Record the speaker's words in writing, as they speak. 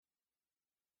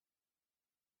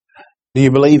Do you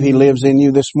believe He lives in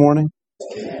you this morning?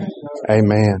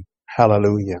 Amen.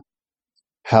 Hallelujah.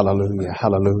 Hallelujah.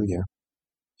 Hallelujah.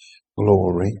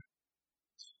 Glory.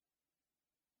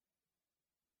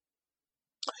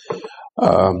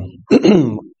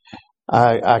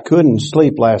 I couldn't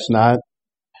sleep last night.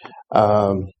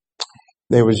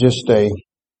 There was just a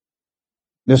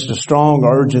strong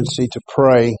urgency to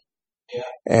pray,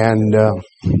 and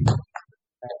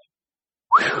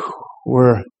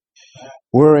we're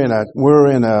in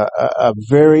a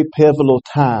very pivotal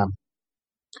time.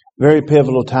 Very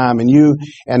pivotal time. And you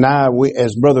and I,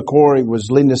 as Brother Corey was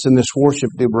leading us in this worship,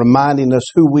 reminding us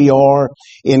who we are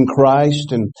in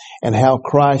Christ and how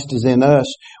Christ is in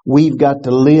us, we've got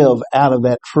to live out of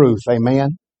that truth.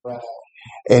 Amen. Right.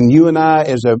 And you and I,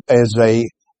 as a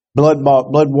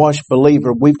blood-washed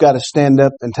believer, we've got to stand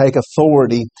up and take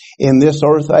authority in this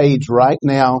earth age right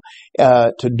now,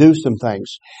 to do some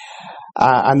things.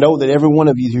 I know that every one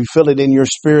of you feel it in your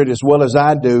spirit as well as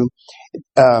I do.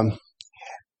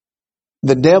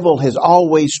 The devil has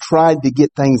always tried to get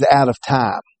things out of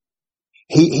time.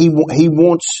 He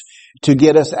wants to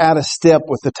get us out of step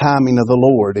with the timing of the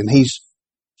Lord. And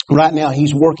right now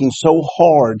he's working so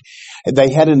hard. They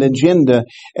had an agenda,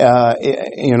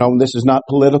 this is not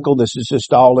political. This is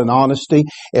just all in honesty.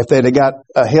 If they'd have got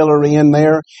Hillary in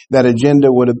there, that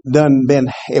agenda would have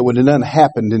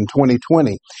happened in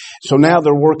 2020. So now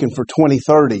they're working for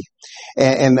 2030.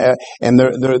 And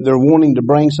they're wanting to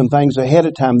bring some things ahead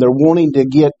of time. They're wanting to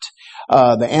get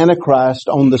the Antichrist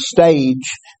on the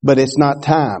stage, but it's not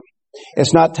time.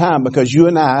 It's not time, because you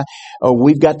and I,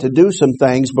 we've got to do some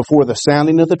things before the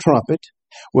sounding of the trumpet.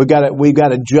 We've got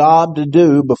a job to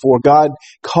do before God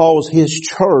calls His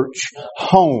church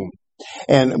home.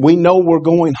 And we know we're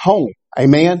going home.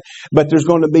 Amen. But there's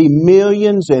going to be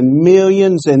millions and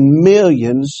millions and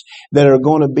millions that are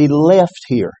going to be left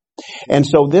here. And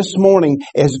so this morning,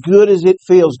 as good as it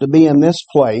feels to be in this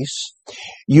place,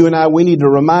 you and I, we need to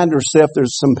remind ourselves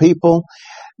there's some people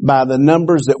by the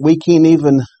numbers that we can't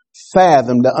even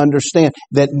fathom to understand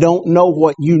that don't know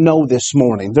what you know this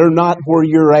morning. They're not where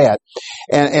you're at.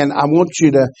 And I want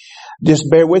you to just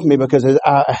bear with me, because the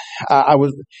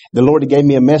Lord gave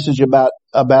me a message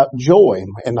about joy,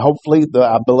 and hopefully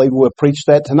I believe we'll preach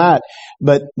that tonight.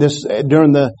 But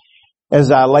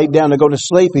as I laid down to go to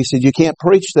sleep, He said, you can't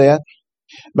preach that,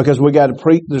 because we got to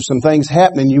preach. There's some things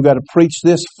happening. You got to preach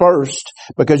this first,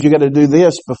 because you got to do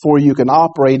this before you can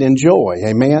operate in joy.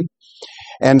 Amen.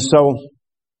 And so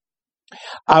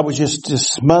I was just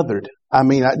smothered. I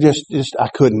mean, I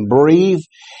couldn't breathe.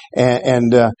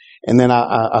 And then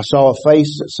I saw a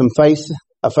face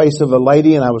of a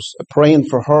lady, and I was praying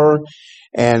for her.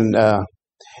 And,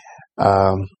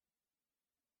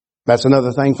 that's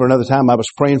another thing for another time. I was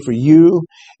praying for you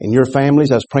and your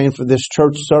families. I was praying for this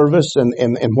church service and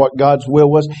what God's will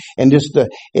was. And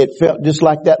it felt just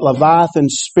like that Leviathan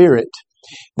spirit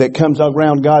that comes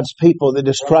around God's people that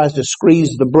just tries to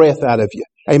squeeze the breath out of you.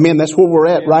 Amen. That's where we're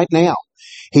at right now.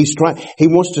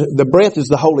 The breath is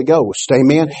the Holy Ghost.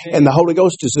 Amen. And the Holy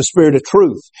Ghost is the Spirit of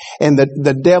truth. And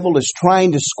the devil is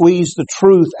trying to squeeze the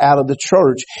truth out of the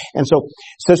church. And so,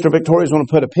 Sister Victoria's going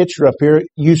to put a picture up here.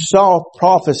 You saw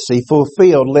prophecy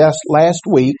fulfilled last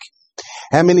week.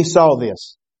 How many saw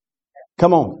this?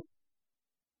 Come on.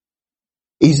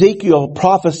 Ezekiel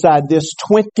prophesied this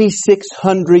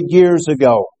 2,600 years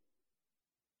ago.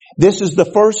 This is the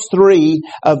first 3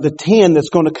 of the 10 that's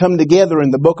going to come together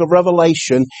in the book of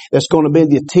Revelation. That's going to be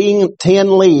the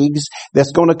 10 leagues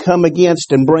that's going to come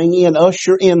against and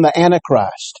usher in the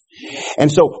Antichrist.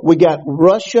 And so we got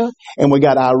Russia, and we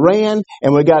got Iran,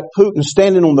 and we got Putin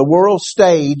standing on the world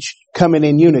stage coming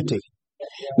in unity.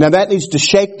 Now that needs to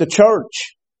shake the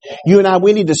church. You and I,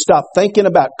 we need to stop thinking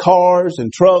about cars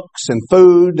and trucks and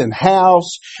food and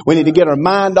house. We need to get our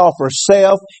mind off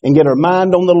ourselves and get our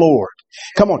mind on the Lord.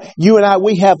 Come on. You and I,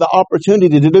 we have the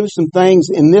opportunity to do some things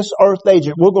in this earth age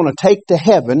that we're going to take to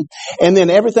heaven. And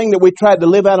then everything that we tried to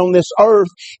live out on this earth,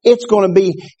 it's going to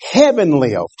be heaven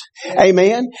lived.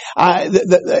 Amen.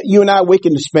 You and I, we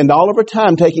can spend all of our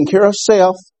time taking care of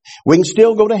self. We can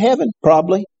still go to heaven,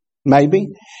 probably. Maybe.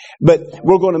 But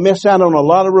we're going to miss out on a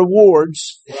lot of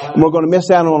rewards. And we're going to miss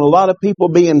out on a lot of people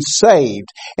being saved.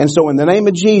 And so in the name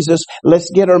of Jesus, let's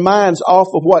get our minds off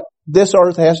of what this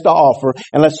earth has to offer.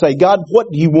 And let's say, God, what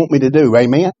do you want me to do?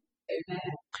 Amen. Amen.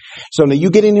 So now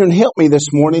you get in here and help me this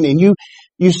morning, and you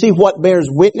see what bears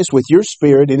witness with your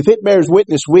spirit. And if it bears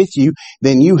witness with you,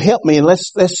 then you help me, and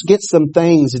let's get some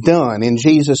things done in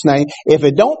Jesus' name. If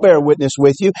it don't bear witness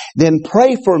with you, then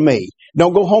pray for me.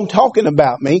 Don't go home talking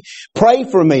about me. Pray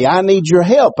for me. I need your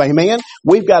help. Amen.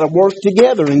 We've got to work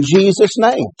together in Jesus'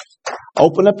 name.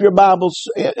 Open up your Bibles.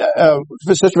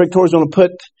 Sister Victoria's going to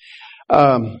put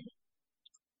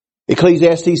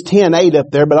Ecclesiastes 10:8 up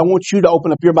there, but I want you to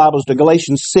open up your Bibles to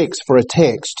Galatians 6 for a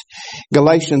text.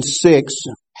 Galatians 6,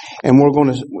 and we're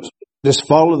going to just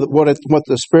follow what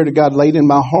the Spirit of God laid in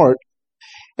my heart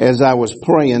as I was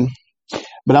praying.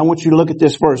 But I want you to look at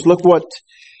this verse. Look what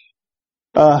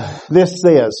this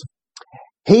says.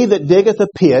 He that diggeth a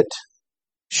pit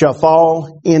shall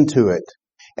fall into it,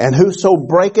 and whoso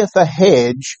breaketh a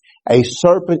hedge, a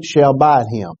serpent shall bite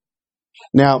him.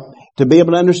 Now, to be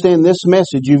able to understand this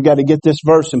message, you've got to get this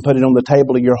verse and put it on the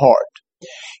table of your heart.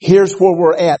 Here's where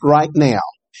we're at right now.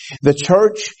 The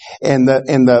church and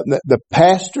the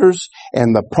pastors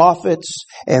and the prophets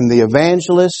and the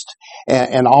evangelists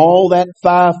and all that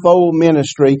fivefold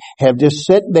ministry have just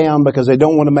sat down because they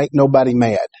don't want to make nobody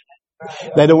mad.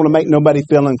 They don't want to make nobody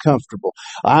feel uncomfortable.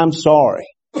 I'm sorry.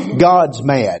 God's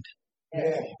mad.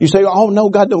 You say, oh no,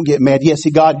 God don't get mad. Yes,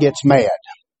 God gets mad.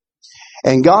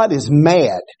 And God is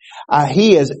mad.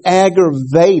 He is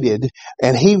aggravated,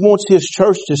 and He wants His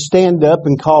church to stand up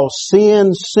and call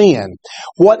sin, sin.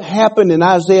 What happened in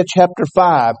Isaiah chapter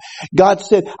 5? God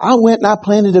said, I went and I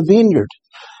planted a vineyard,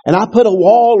 and I put a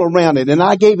wall around it, and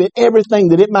I gave it everything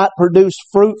that it might produce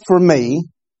fruit for me,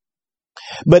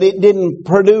 but it didn't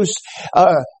produce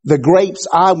the grapes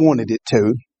I wanted it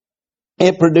to.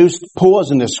 It produced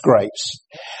poisonous grapes.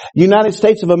 United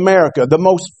States of America, the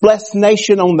most blessed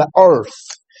nation on the earth.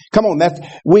 Come on,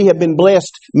 we have been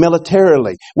blessed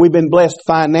militarily. We've been blessed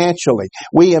financially.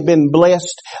 We have been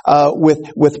blessed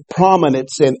with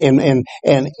prominence and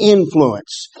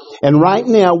influence. And right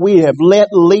now we have let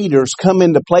leaders come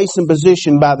into place and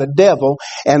position by the devil,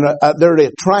 and they're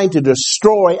trying to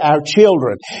destroy our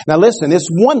children. Now listen, it's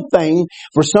one thing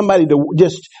for somebody to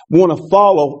just want to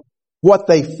follow what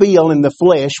they feel in the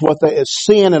flesh, what they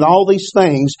sin and all these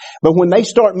things. But when they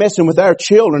start messing with our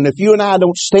children, if you and I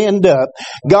don't stand up,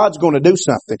 God's going to do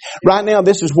something. Right now,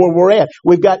 this is where we're at.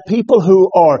 We've got people who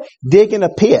are digging a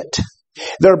pit.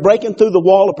 They're breaking through the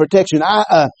wall of protection.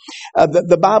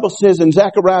 The Bible says in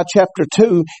Zechariah chapter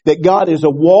 2 that God is a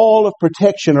wall of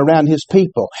protection around His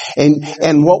people.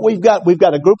 And what we've got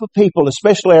a group of people,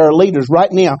 especially our leaders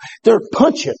right now, they're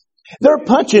punching. They're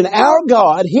punching our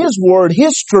God, His Word,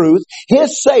 His truth,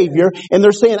 His Savior, and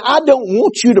they're saying, I don't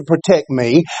want you to protect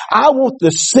me. I want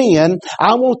the sin.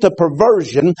 I want the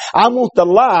perversion. I want the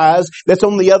lies that's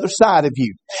on the other side of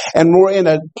you. And we're in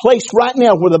a place right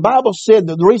now where the Bible said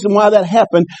that the reason why that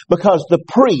happened, because the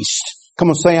priest, come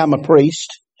on, say I'm a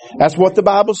priest. That's what the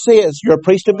Bible says. You're a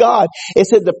priest of God. It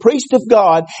said the priest of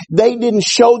God, they didn't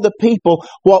show the people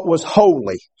what was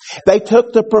holy. They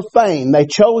took the profane. They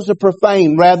chose the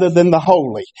profane rather than the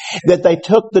holy. That they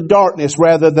took the darkness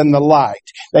rather than the light.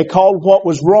 They called what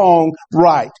was wrong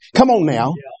right. Come on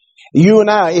now. You and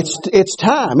I, it's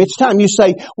time. It's time. You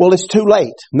say, well, it's too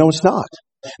late. No, it's not.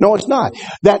 No, it's not.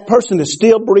 That person is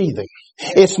still breathing.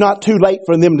 It's not too late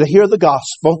for them to hear the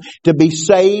gospel, to be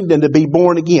saved, and to be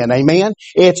born again. Amen?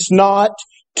 It's not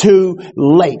too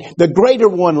late. The greater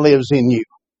one lives in you.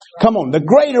 Come on, the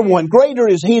greater one. Greater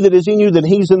is He that is in you than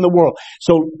he's in the world.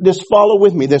 So just follow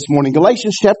with me this morning.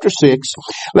 Galatians chapter 6.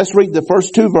 Let's read the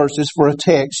first two verses for a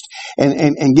text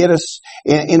and get us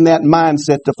in that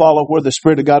mindset to follow where the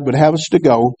Spirit of God would have us to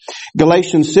go.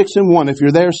 Galatians 6:1. If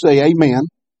you're there, say amen.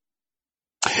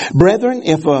 Brethren,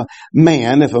 if a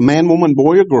man, woman,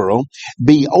 boy, or girl,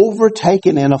 be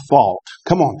overtaken in a fault.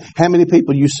 Come on. How many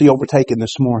people you see overtaken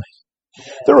this morning?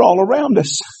 They're all around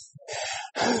us.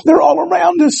 They're all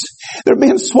around us. They're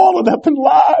being swallowed up in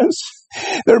lies.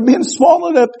 They're being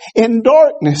swallowed up in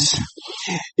darkness.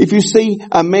 If you see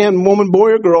a man, woman,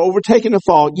 boy, or girl overtaken a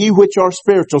fault, ye which are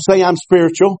spiritual, say I'm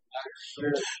spiritual.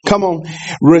 Come on.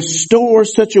 Restore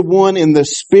such a one in the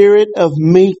spirit of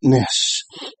meekness,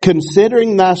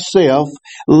 considering thyself,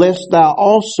 lest thou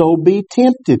also be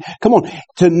tempted. Come on.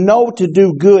 To know to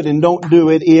do good and don't do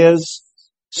it is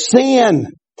sin.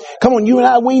 Come on, you and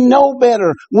I, we know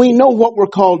better. We know what we're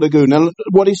called to do. Now,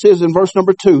 what he says in verse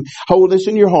number 2, hold this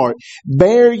in your heart.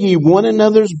 Bear ye one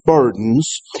another's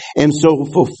burdens, and so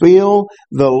fulfill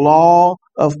the law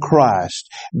of Christ.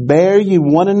 Bear ye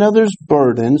one another's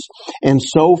burdens, and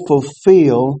so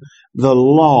fulfill the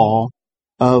law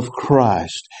of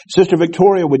Christ. Sister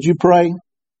Victoria, would you pray?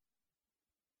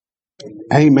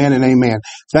 Amen and amen.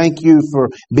 Thank you for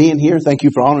being here. Thank you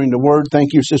for honoring the Word.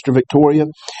 Thank you, Sister Victoria.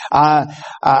 I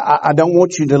don't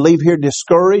want you to leave here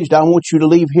discouraged. I want you to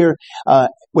leave here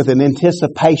with an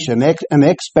anticipation, an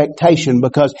expectation,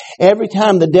 because every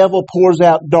time the devil pours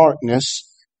out darkness,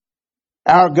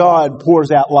 Our God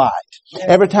pours out light.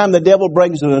 Every time the devil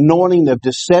brings an anointing of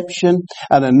deception,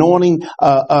 an anointing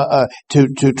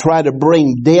to try to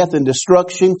bring death and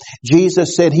destruction,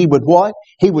 Jesus said He would what?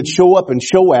 He would show up and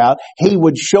show out. He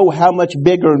would show how much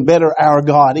bigger and better our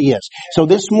God is. So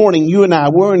this morning, you and I,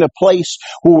 we're in a place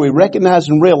where we recognize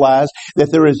and realize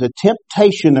that there is a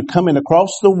temptation of coming across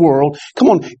the world. Come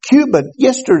on, Cuba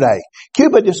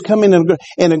just come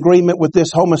in agreement with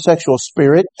this homosexual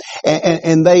spirit,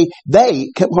 and they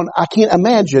come on. I can't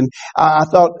imagine. I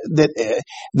thought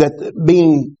that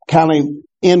being kind of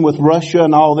in with Russia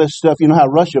and all this stuff, you know how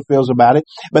Russia feels about it,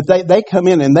 but they come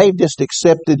in and they've just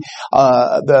accepted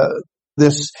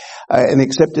this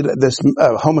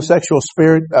homosexual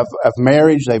spirit of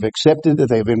marriage. They've accepted it.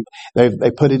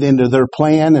 They put it into their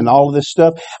plan and all of this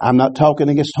stuff. I'm not talking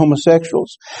against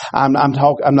homosexuals. I'm not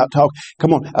talking.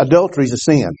 Come on, adultery is a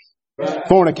sin.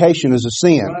 Fornication is a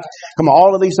sin. Come on,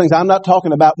 all of these things. I'm not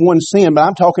talking about one sin, but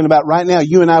I'm talking about right now,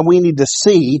 you and I, we need to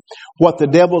see what the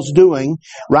devil's doing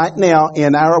right now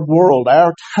in our world,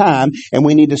 our time, and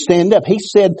we need to stand up. He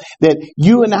said that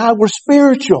you and I were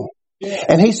spiritual.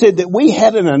 And He said that we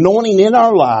had an anointing in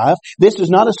our life. This is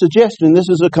not a suggestion. This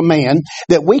is a command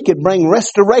that we could bring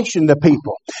restoration to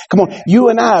people. Come on. You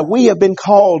and I, we have been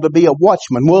called to be a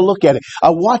watchman. We'll look at it.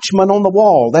 A watchman on the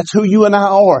wall. That's who you and I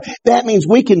are. That means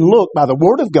we can look by the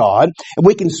Word of God and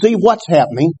we can see what's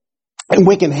happening. And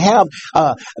we can have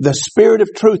the Spirit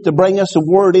of truth to bring us a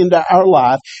word into our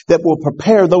life that will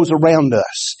prepare those around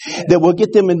us. That will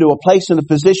get them into a place and a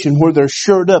position where they're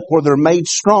shored up, where they're made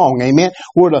strong. Amen.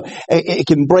 Where it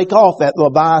can break off that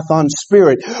Leviathan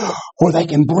spirit, where they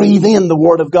can breathe in the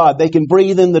Word of God. They can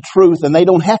breathe in the truth, and they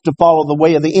don't have to follow the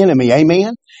way of the enemy.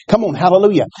 Amen. Come on,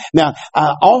 hallelujah. Now,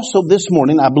 also this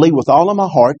morning, I believe with all of my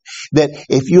heart that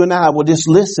if you and I will just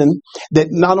listen, that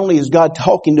not only is God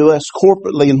talking to us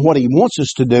corporately in what He wants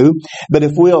us to do, but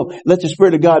if we'll let the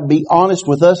Spirit of God be honest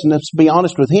with us and let's be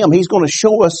honest with Him, He's going to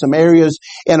show us some areas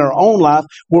in our own life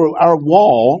where our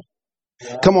wall,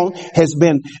 come on, has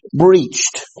been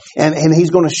breached. And He's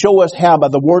going to show us how by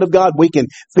the Word of God we can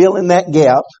fill in that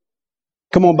gap.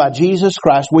 Come on, by Jesus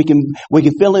Christ, we can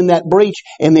fill in that breach,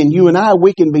 and then you and I,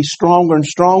 we can be stronger and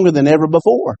stronger than ever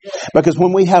before. Because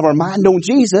when we have our mind on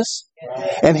Jesus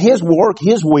and His work,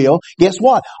 His will, guess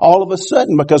what? All of a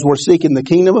sudden, because we're seeking the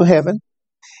kingdom of heaven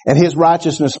and His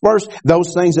righteousness first,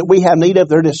 those things that we have need of,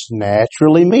 they're just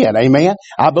naturally met. Amen?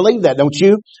 I believe that, don't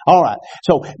you? All right.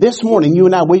 So this morning, you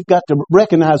and I, we've got to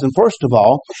recognize, and first of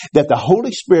all, that the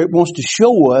Holy Spirit wants to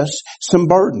show us some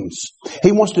burdens.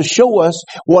 He wants to show us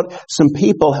what some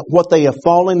people, what they have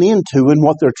fallen into and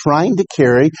what they're trying to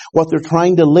carry, what they're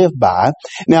trying to live by.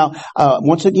 Now,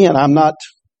 once again,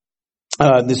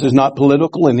 this is not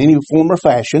political in any form or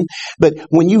fashion, but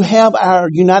when you have our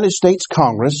United States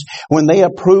Congress, when they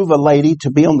approve a lady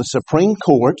to be on the Supreme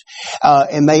Court,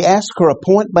 and they ask her a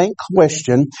point-blank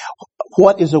question,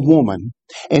 what is a woman?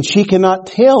 And she cannot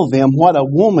tell them what a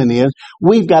woman is,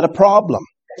 we've got a problem.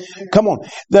 Come on.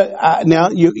 Now,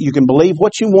 you can believe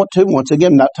what you want to. Once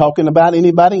again, I'm not talking about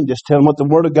anybody. I'm just telling what the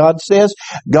Word of God says.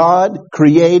 God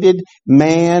created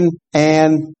man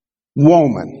and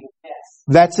woman.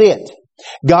 That's it.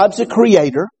 God's a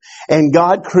creator, and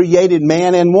God created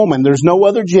man and woman. There's no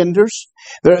other genders.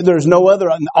 There's no other.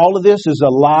 All of this is a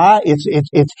lie.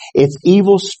 It's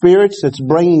evil spirits that's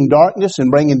bringing darkness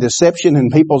and bringing deception in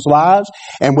people's lives.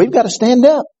 And we've got to stand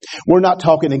up. We're not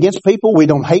talking against people. We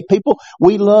don't hate people.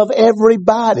 We love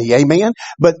everybody. Amen.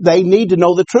 But they need to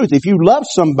know the truth. If you love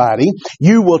somebody,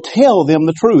 you will tell them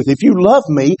the truth. If you love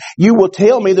me, you will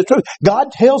tell me the truth.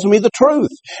 God tells me the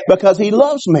truth because He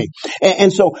loves me.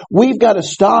 And so we've got to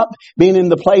stop being in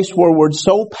the place where we're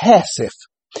so passive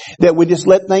that we just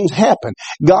let things happen.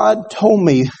 God told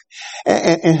me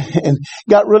and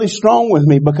got really strong with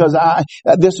me because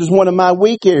this is one of my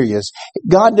weak areas.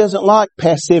 God doesn't like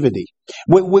passivity.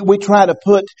 We try to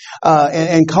put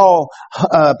and call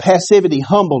passivity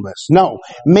humbleness. No,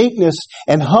 meekness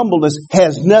and humbleness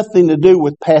has nothing to do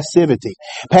with passivity.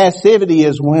 Passivity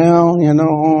is, well, you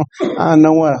know, I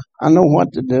know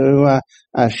what to do.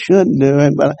 I should do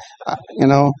it, but I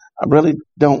really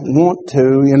don't want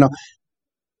to.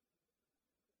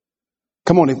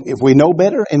 Come on, if we know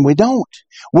better and we don't,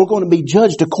 we're going to be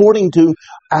judged according to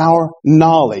our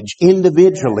knowledge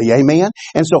individually. Amen?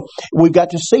 And so we've got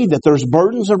to see that there's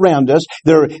burdens around us.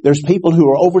 There's people who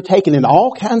are overtaken in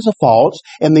all kinds of faults,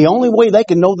 and the only way they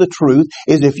can know the truth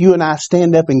is if you and I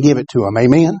stand up and give it to them.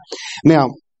 Amen? Now,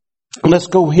 let's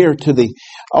go here to the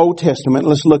Old Testament.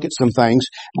 Let's look at some things.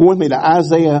 Go with me to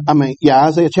Isaiah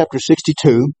chapter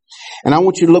 62. And I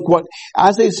want you to look what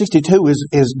Isaiah 62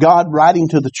 is God writing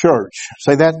to the church.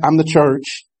 Say that, I'm the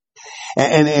church.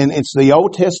 And it's the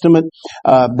Old Testament,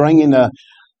 bringing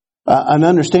an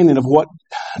understanding of what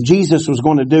Jesus was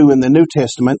going to do in the New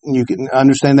Testament. And you can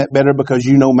understand that better because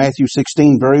you know Matthew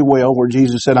 16 very well, where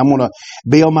Jesus said, I'm going to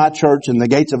build my church and the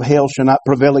gates of hell shall not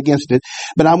prevail against it.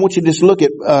 But I want you to just look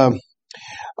at,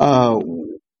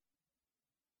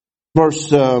 verse,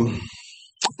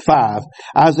 5,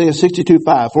 Isaiah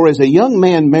 62:5. For as a young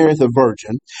man marrieth a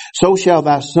virgin, so shall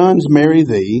thy sons marry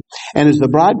thee. And as the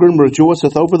bridegroom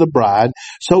rejoiceth over the bride,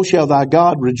 so shall thy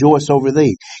God rejoice over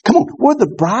thee. Come on, we're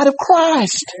the bride of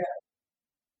Christ.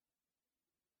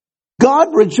 God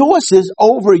rejoices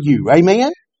over you.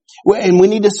 Amen? And we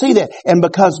need to see that. And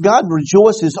because God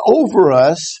rejoices over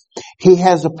us, He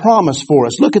has a promise for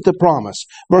us. Look at the promise.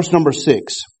 Verse number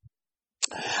 6.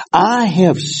 I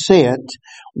have set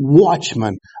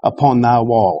watchmen upon thy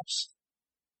walls.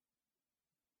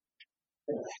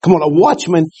 Come on, a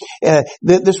watchman,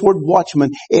 this word watchman,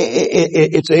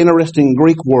 it's an interesting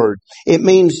Greek word. It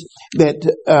means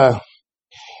that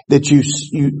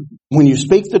you, when you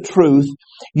speak the truth,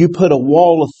 you put a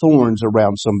wall of thorns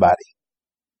around somebody.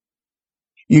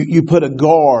 You put a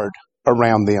guard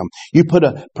around them. You put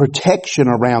a protection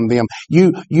around them.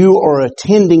 You are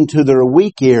attending to their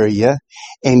weak area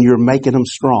and you're making them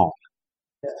strong.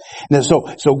 Now,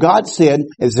 so God said,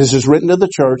 as this is written to the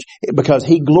church, because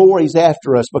He glories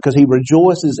after us, because He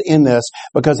rejoices in us,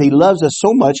 because He loves us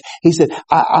so much, He said,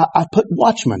 I put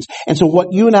watchmen. And so what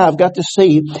you and I have got to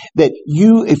see, that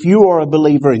if you are a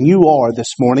believer, and you are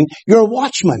this morning, you're a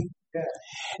watchman.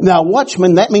 Now,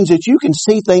 watchman, that means that you can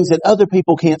see things that other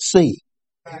people can't see.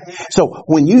 So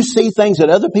when you see things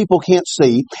that other people can't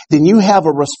see, then you have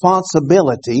a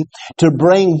responsibility to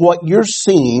bring what you're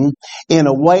seeing in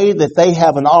a way that they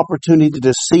have an opportunity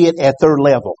to see it at their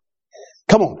level.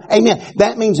 Come on. Amen.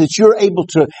 That means that you're able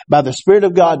to, by the Spirit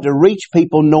of God, to reach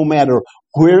people no matter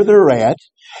where they're at,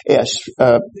 as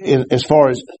far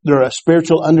as their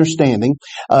spiritual understanding.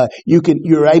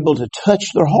 You're able to touch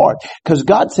their heart. Because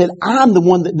God said, I'm the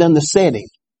one that done the setting.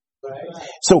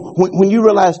 So when you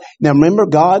realize, now remember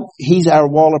God, He's our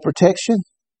wall of protection.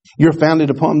 You're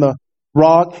founded upon the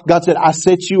rock. God said, I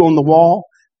set you on the wall.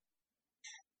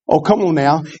 Oh, come on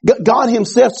now. God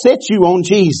Himself set you on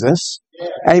Jesus.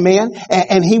 Amen.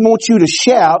 And He wants you to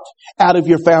shout out of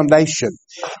your foundation.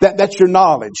 That's your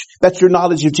knowledge. That's your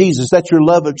knowledge of Jesus. That's your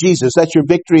love of Jesus. That's your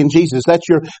victory in Jesus. That's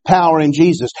your power in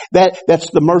Jesus. That's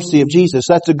the mercy of Jesus.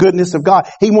 That's the goodness of God.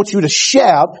 He wants you to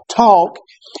shout, talk,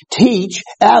 teach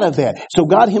out of that. So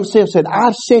God Himself said,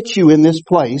 I've set you in this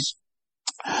place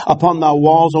upon thy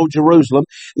walls, O Jerusalem.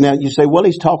 Now you say, well,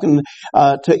 He's talking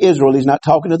to Israel. He's not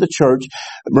talking to the church.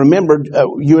 Remember,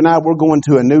 you and I, we're going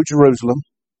to a new Jerusalem.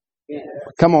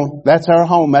 Come on, that's our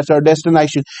home, that's our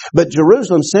destination. But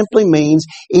Jerusalem simply means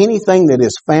anything that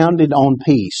is founded on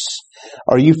peace.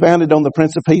 Are you founded on the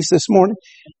Prince of Peace this morning?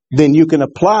 Then you can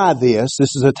apply this.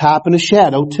 This is a type and a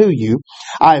shadow to you.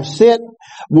 I have set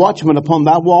watchmen upon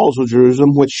thy walls, O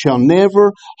Jerusalem, which shall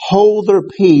never hold their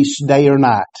peace day or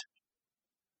night.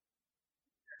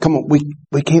 Come on,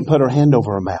 we can't put our hand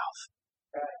over our mouth.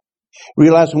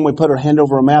 Realize when we put our hand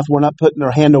over our mouth, we're not putting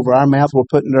our hand over our mouth, we're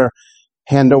putting our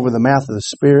hand over the mouth of the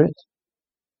Spirit.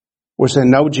 We're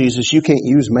saying, no, Jesus, you can't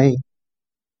use me.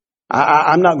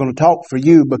 I'm not going to talk for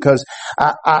you because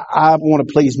I want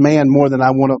to please man more than I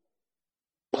want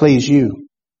to please you.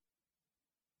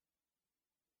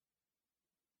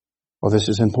 Well, this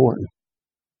is important.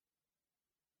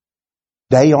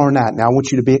 Day or night. Now I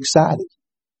want you to be excited.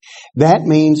 That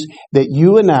means that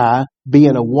you and I,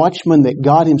 being a watchman that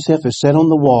God Himself has set on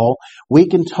the wall, we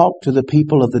can talk to the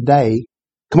people of the day.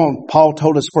 Come on, Paul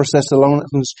told us, 1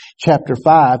 Thessalonians chapter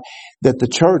 5, that the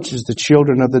church is the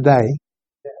children of the day.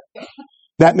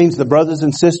 That means the brothers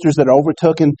and sisters that are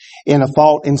overtaken in a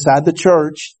fault inside the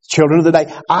church, children of the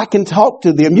day, I can talk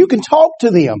to them. You can talk to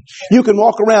them. You can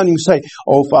walk around and you can say,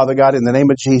 oh, Father God, in the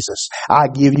name of Jesus, I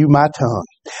give you my tongue.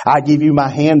 I give you my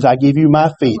hands. I give you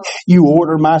my feet. You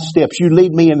order my steps. You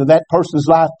lead me into that person's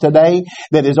life today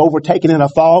that is overtaken in a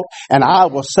fault, and I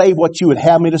will say what you would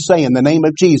have me to say in the name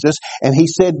of Jesus. And He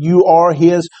said, you are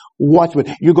His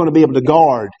watchman. You're going to be able to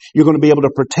guard. You're going to be able to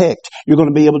protect. You're going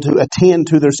to be able to attend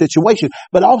to their situation.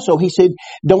 But also, He said,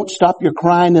 don't stop your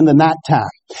crying in the nighttime.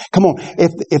 Come on.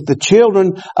 If the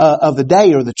children of the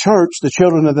day or the church, the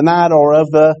children of the night, or of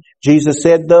Jesus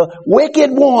said, the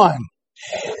wicked one.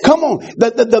 Come on.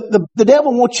 The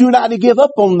devil wants you and I to give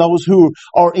up on those who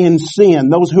are in sin,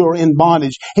 those who are in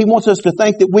bondage. He wants us to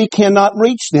think that we cannot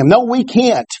reach them. No, we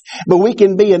can't. But we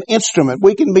can be an instrument.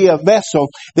 We can be a vessel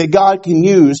that God can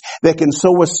use, that can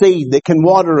sow a seed, that can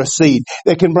water a seed,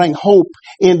 that can bring hope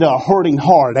into a hurting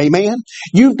heart. Amen?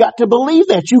 You've got to believe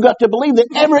that. You've got to believe that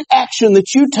every action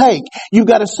that you take, you've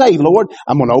got to say, Lord,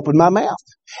 I'm going to open my mouth.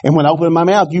 And when I opened my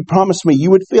mouth, you promised me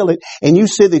you would fill it. And you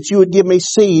said that you would give me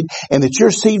seed and that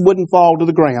your seed wouldn't fall to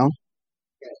the ground.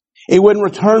 It wouldn't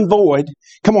return void.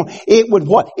 Come on. It would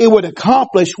what? It would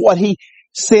accomplish what He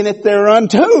sent it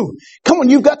thereunto. Come on,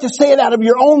 you've got to say it out of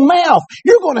your own mouth.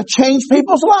 You're going to change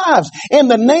people's lives. In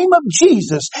the name of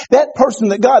Jesus, that person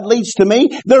that God leads to me,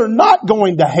 they're not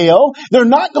going to hell. They're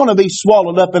not going to be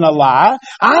swallowed up in a lie.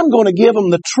 I'm going to give them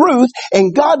the truth,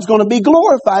 and God's going to be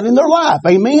glorified in their life.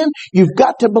 Amen? You've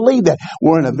got to believe that.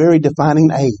 We're in a very defining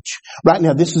age. Right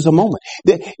now, this is a moment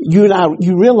that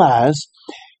you realize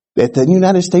that the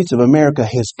United States of America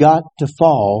has got to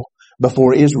fall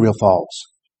before Israel falls.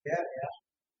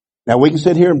 Now, we can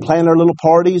sit here and plan our little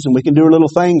parties and we can do our little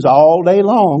things all day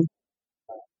long.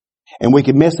 And we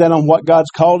can miss out on what God's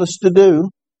called us to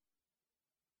do.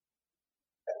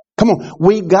 Come on.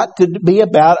 We've got to be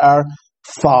about our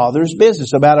Father's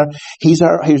business. He's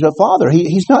our Father.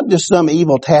 He's not just some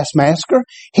evil taskmaster.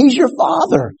 He's your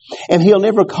Father. And He'll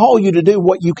never call you to do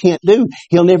what you can't do.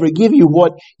 He'll never give you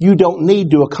what you don't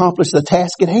need to accomplish the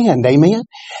task at hand. Amen?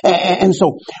 And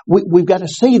so we've got to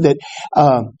see that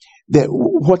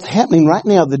what's happening right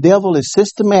now, the devil is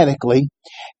systematically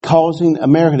causing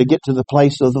America to get to the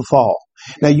place of the fall.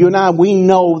 Now, you and I, we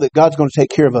know that God's going to take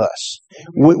care of us.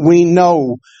 We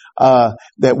know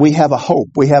that we have a hope.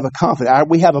 We have a confidence.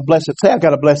 We have a blessed, say, I've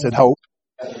got a blessed hope.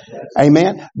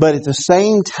 Amen. But at the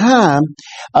same time,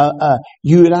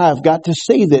 you and I have got to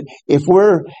see that if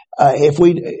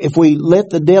we let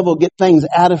the devil get things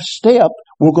out of step,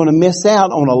 we're going to miss out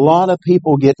on a lot of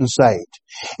people getting saved.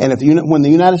 And when the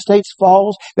United States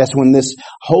falls, that's when this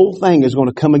whole thing is going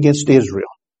to come against Israel.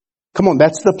 Come on,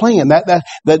 that's the plan. That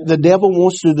the devil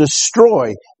wants to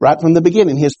destroy right from the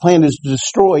beginning. His plan is to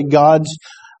destroy God's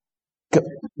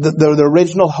the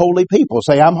original holy people.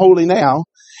 Say, I'm holy now.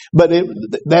 But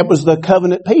that was the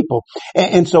covenant people.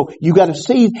 And so you got to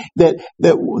see that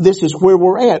this is where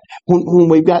we're at. When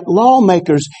we've got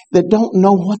lawmakers that don't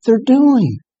know what they're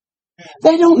doing.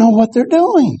 They don't know what they're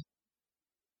doing.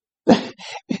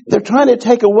 They're trying to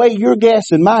take away your gas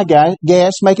and my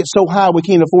gas, make it so high we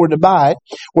can't afford to buy it,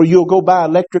 where you'll go buy an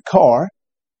electric car.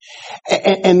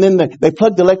 And then they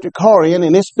plug the electric car in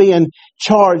and it's being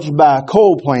charged by a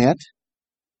coal plant.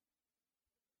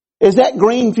 Is that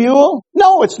green fuel?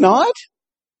 No, it's not.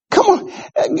 Come on.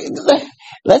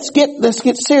 Let's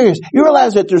get serious. You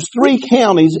realize that there's 3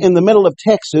 counties in the middle of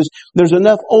Texas. There's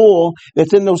enough oil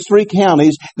that's in those 3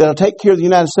 counties that'll take care of the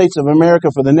United States of America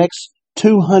for the next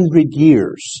 200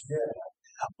 years.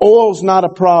 Oil's not a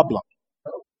problem.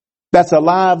 That's a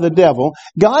lie of the devil.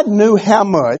 God knew how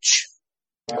much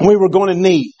we were going to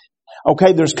need.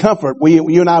 Okay, there's comfort.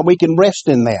 You and I, we can rest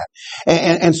in that.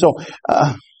 And so,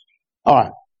 all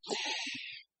right.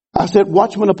 I said,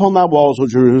 watchmen upon thy walls, O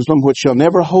Jerusalem, which shall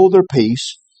never hold their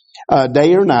peace,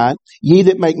 day or night. Ye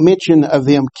that make mention of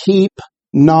them, keep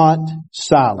not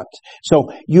silent.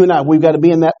 So you and I, we've got to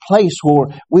be in that place where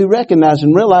we recognize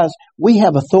and realize we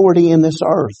have authority in this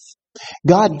earth.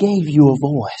 God gave you a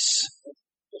voice.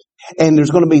 And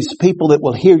there's going to be people that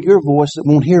will hear your voice that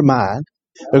won't hear mine.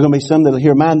 There are going to be some that will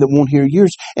hear mine that won't hear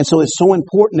yours. And so it's so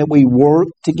important that we work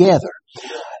together.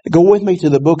 Go with me to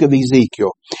the book of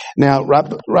Ezekiel. Now,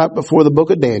 right before the book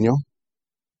of Daniel.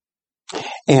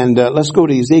 And let's go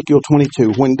to Ezekiel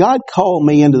 22. When God called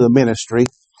me into the ministry,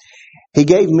 He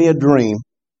gave me a dream.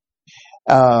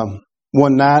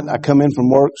 One night, I come in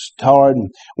from work, tired, and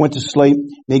went to sleep.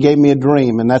 And He gave me a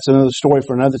dream, and that's another story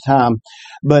for another time.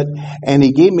 And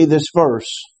He gave me this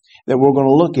verse that we're going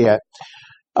to look at.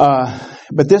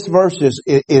 But this verse is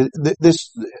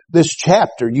this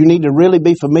chapter. You need to really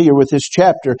be familiar with this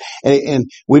chapter. And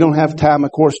we don't have time,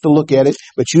 of course, to look at it,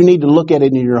 but you need to look at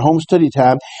it in your home study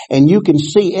time. And you can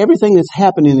see everything that's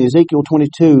happening in Ezekiel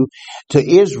 22 to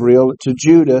Israel, to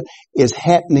Judah, is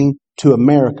happening to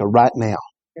America right now.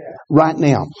 Right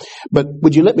now. But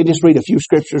would you let me just read a few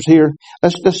scriptures here?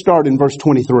 Let's start in verse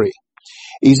 23.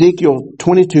 Ezekiel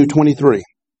 22:23.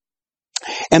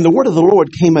 And the word of the Lord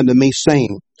came unto me,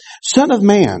 saying, Son of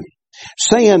man,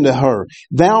 say unto her,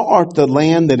 Thou art the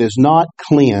land that is not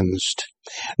cleansed,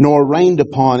 nor rained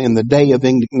upon in the day of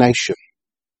indignation.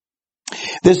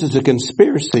 This is a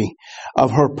conspiracy of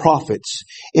her prophets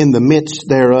in the midst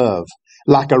thereof,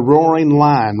 like a roaring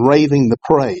lion raving the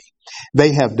prey.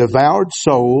 They have devoured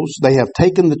souls. They have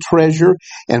taken the treasure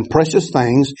and precious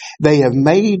things. They have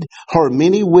made her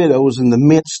many widows in the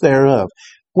midst thereof.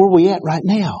 Where are we at right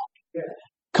now?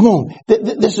 Come on.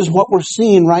 This is what we're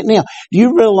seeing right now. Do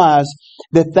you realize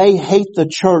that they hate the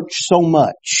church so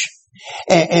much?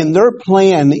 And their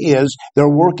plan is, they're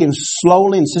working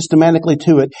slowly and systematically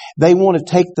to it. They want to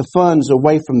take the funds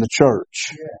away from the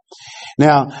church.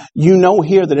 Now, you know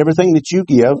here that everything that you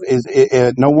give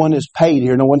no one is paid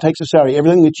here. No one takes a salary.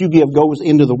 Everything that you give goes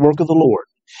into the work of the Lord.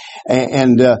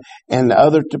 And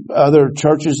other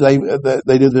churches, they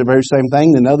do the very same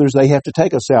thing. And others, they have to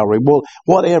take a salary. Well,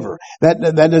 whatever.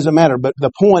 That doesn't matter. But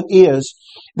the point is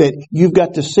that you've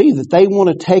got to see that they want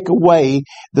to take away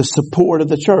the support of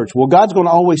the church. Well, God's going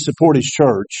to always support His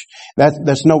church.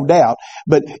 That's no doubt.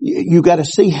 But you got to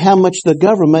see how much the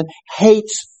government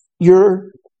hates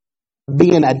your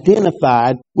being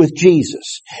identified with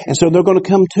Jesus. And so they're going to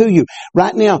come to you.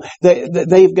 Right now,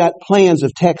 they've got plans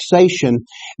of taxation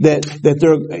that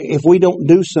if we don't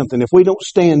do something, if we don't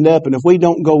stand up, and if we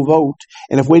don't go vote,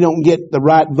 and if we don't get the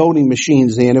right voting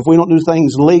machines in, if we don't do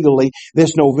things legally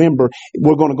this November,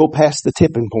 we're going to go past the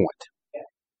tipping point.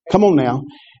 Come on now.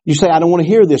 You say, I don't want to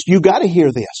hear this. You got to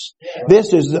hear this.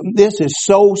 This is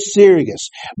so serious,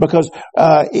 because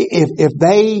if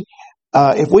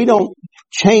we don't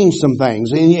change some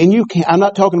things, and you can't, I'm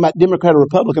not talking about Democrat or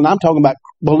Republican, I'm talking about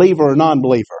believer or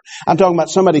non-believer. I'm talking about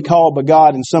somebody called by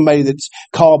God and somebody that's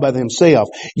called by themselves.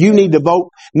 You need to vote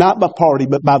not by party,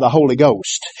 but by the Holy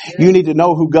Ghost. You need to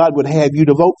know who God would have you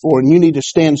to vote for, and you need to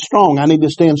stand strong. I need to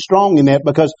stand strong in that,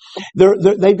 because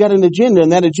they've got an agenda,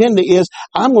 and that agenda is,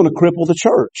 I'm going to cripple the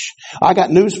church. I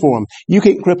got news for them. You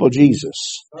can't cripple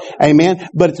Jesus. Amen.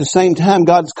 But at the same time,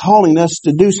 God's calling us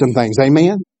to do some things.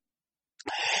 Amen.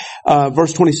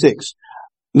 Verse 26.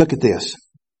 Look at this.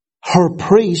 Her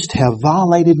priests have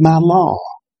violated my law.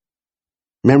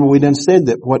 Remember, we done said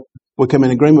that we come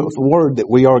in agreement with the word that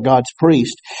we are God's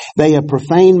priest. They have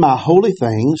profaned my holy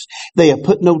things. They have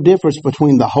put no difference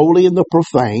between the holy and the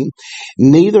profane.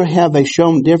 Neither have they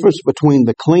shown difference between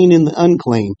the clean and the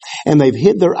unclean. And they've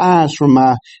hid their eyes from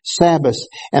my Sabbaths,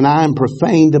 and I am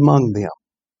profaned among them.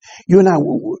 You and I,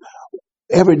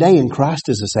 every day in Christ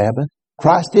is a Sabbath.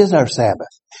 Christ is our Sabbath.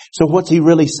 So what's He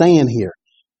really saying here?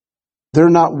 They're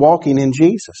not walking in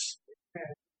Jesus.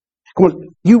 Come on,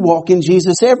 you walk in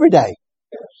Jesus every day.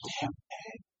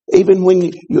 Even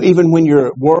when you're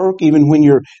at work, even when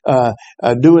you're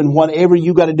doing whatever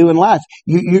you got to do in life,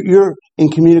 you're in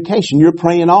communication. You're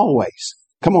praying always.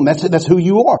 Come on, that's who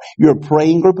you are. You're a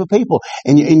praying group of people,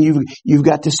 and you've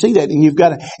got to see that, and you've got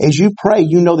to, as you pray,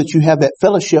 you know that you have that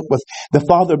fellowship with the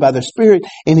Father by the Spirit,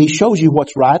 and He shows you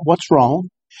what's right, what's wrong.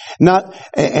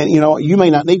 You may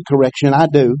not need correction. I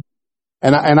do.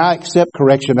 And I accept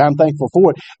correction. I'm thankful for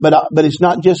it. But it's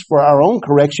not just for our own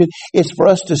correction. It's for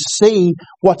us to see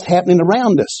what's happening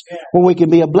around us, where we can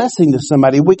be a blessing to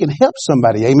somebody. We can help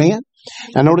somebody. Amen.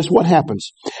 Now notice what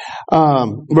happens.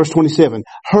 Verse 27.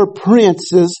 Her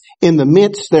princes in the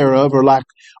midst thereof are like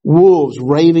wolves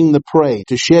raving the prey,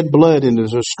 to shed blood and to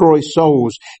destroy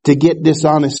souls, to get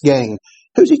dishonest gain.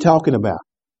 Who's he talking about?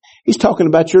 He's talking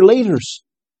about your leaders.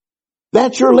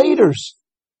 That's your leaders.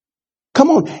 Come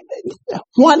on.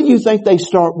 Why do you think they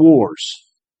start wars?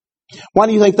 Why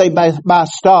do you think they buy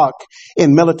stock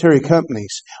in military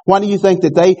companies? Why do you think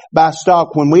that they buy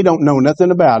stock when we don't know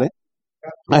nothing about it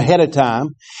ahead of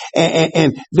time?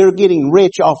 And they're getting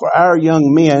rich off of our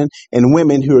young men and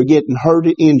women who are getting hurt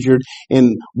and injured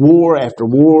in war after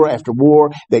war after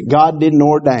war that God didn't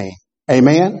ordain.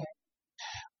 Amen?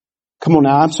 Come on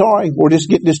now, I'm sorry. We're just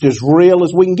getting this as real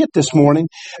as we can get this morning.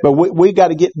 But we got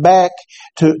to get back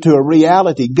to a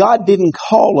reality. God didn't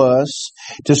call us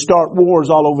to start wars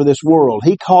all over this world.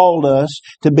 He called us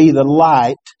to be the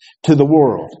light to the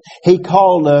world. He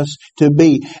called us to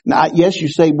be, now, yes, you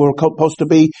say we're supposed to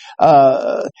be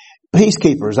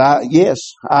peacekeepers.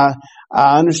 I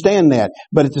understand that.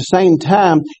 But at the same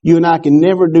time, you and I can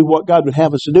never do what God would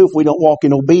have us to do if we don't walk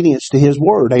in obedience to His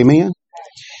word. Amen?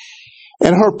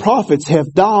 And her prophets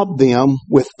have daubed them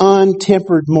with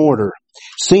untempered mortar,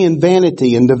 seeing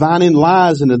vanity and divining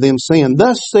lies unto them, saying,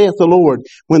 Thus saith the Lord,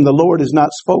 when the Lord has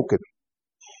not spoken.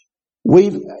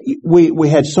 We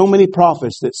had so many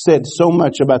prophets that said so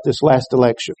much about this last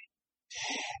election.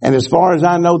 And as far as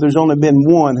I know, there's only been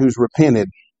one who's repented.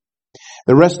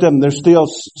 The rest of them, they're still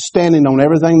standing on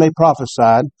everything they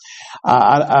prophesied.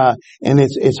 And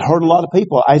it's hurt a lot of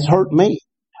people. It's hurt me.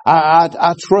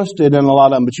 I trusted in a lot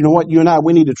of them, but you know what? You and I,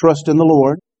 we need to trust in the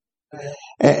Lord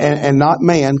and not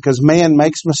man, because man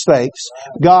makes mistakes.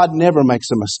 God never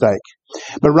makes a mistake.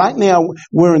 But right now,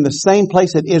 we're in the same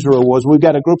place that Israel was. We've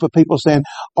got a group of people saying,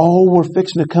 oh, we're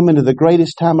fixing to come into the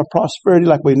greatest time of prosperity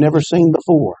like we've never seen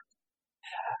before.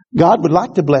 God would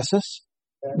like to bless us.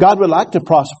 God would like to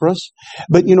prosper us.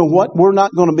 But you know what? We're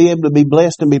not going to be able to be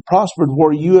blessed and be prospered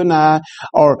where you and I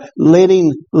are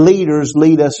letting leaders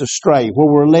lead us astray, where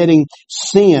we're letting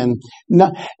sin.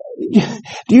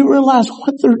 Do you realize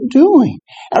what they're doing?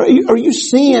 Are you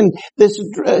seeing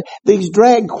these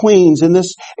drag queens and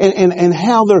this, and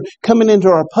how they're coming into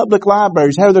our public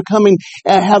libraries, how they're coming,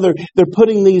 how they're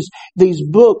putting these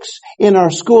books in our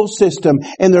school system,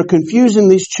 and they're confusing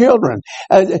these children,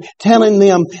 telling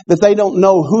them that they don't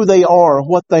know who they are or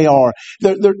what they are.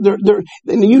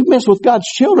 And you mess with God's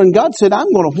children. God said,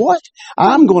 I'm going to what?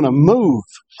 I'm going to move.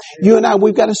 You and I,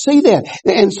 we've got to see that.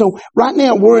 And so right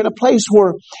now we're in a place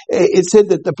where it said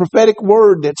that the prophetic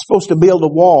word that's supposed to build a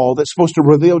wall, that's supposed to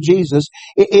reveal Jesus,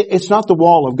 it's not the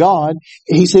wall of God.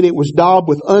 He said it was daubed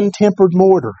with untempered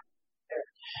mortar.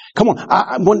 Come on.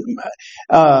 I've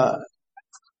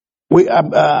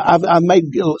made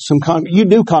some concrete. You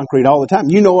do concrete all the time.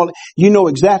 You know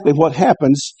exactly what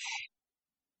happens.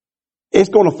 It's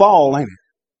going to fall, ain't it?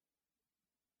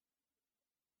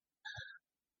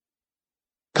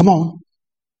 Come on.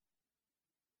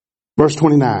 Verse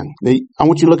 29. I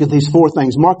want you to look at these 4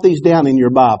 things. Mark these down in your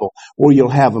Bible where you'll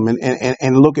have them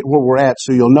and look at where we're at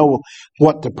so you'll know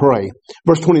what to pray.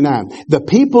 Verse 29. The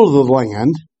people of the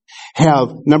land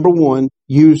have, number 1,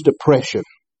 used oppression.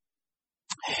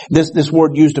 This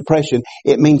word used oppression,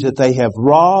 it means that they have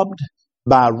robbed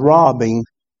by robbing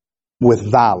with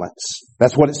violence.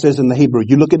 That's what it says in the Hebrew.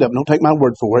 You look it up. Don't take my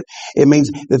word for it. It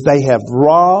means that they have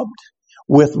robbed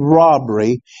with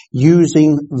robbery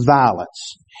using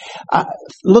violence.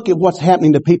 Look at what's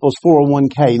happening to people's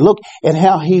 401k. Look at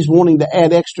how he's wanting to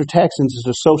add extra taxes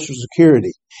to Social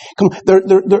Security. Come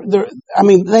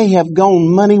on, they have gone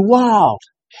money wild.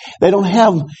 They don't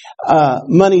have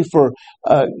money for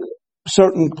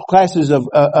certain classes of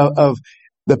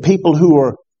the people who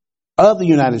are of the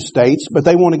United States, but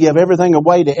they want to give everything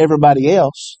away to everybody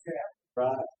else. Yeah,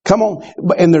 right. Come on,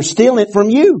 and they're stealing it from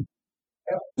you.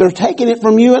 They're taking it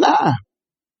from you and I.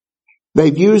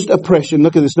 They've used oppression.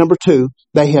 Look at this, number 2.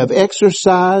 They have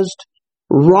exercised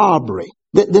robbery.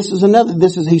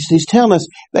 He's telling us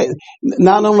that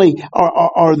not only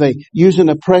are they using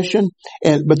oppression,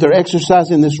 but they're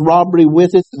exercising this robbery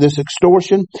with it, this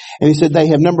extortion. And he said they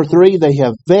have, number 3, they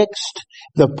have vexed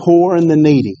the poor and the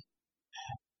needy.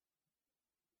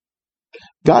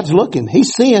 God's looking.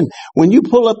 He's seeing when you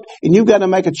pull up and you've got to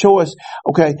make a choice.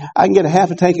 Okay, I can get a half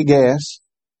a tank of gas.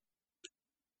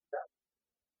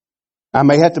 I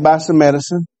may have to buy some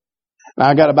medicine.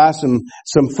 I got to buy some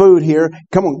food here.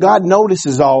 Come on, God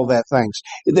notices all that things.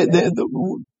 The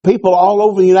people all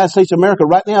over the United States of America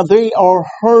right now, they are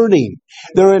hurting.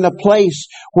 They're in a place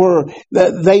where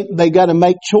they got to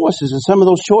make choices, and some of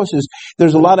those choices,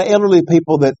 there's a lot of elderly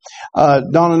people that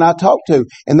Don and I talk to,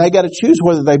 and they got to choose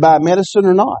whether they buy medicine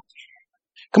or not.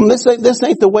 Come on, this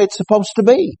ain't the way it's supposed to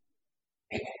be.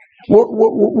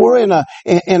 We're in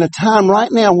a time right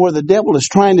now where the devil is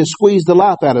trying to squeeze the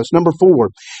life out of us. Number 4,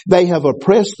 they have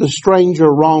oppressed the stranger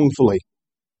wrongfully.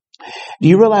 Do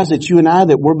you realize that you and I,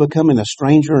 that we're becoming a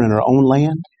stranger in our own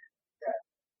land?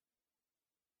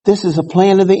 This is a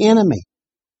plan of the enemy.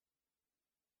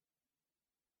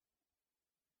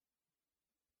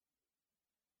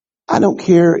 I don't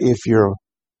care if you're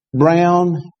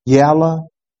brown, yellow,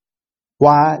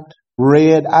 white,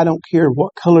 red. I don't care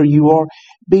what color you are.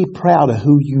 Be proud of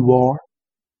who you are.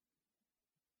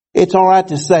 It's all right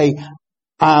to say,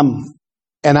 I'm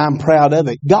proud of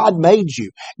it. God made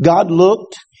you. God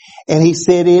looked and He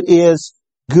said it is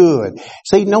good.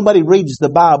 See, nobody reads the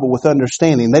Bible with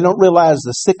understanding. They don't realize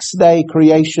the 6th day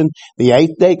creation, the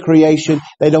 8th day creation.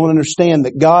 They don't understand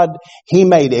that God, He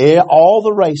made all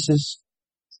the races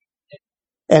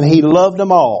and He loved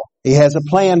them all. He has a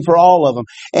plan for all of them.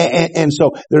 And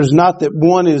so there's not that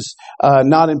one is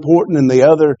not important and the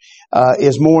other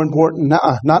is more important.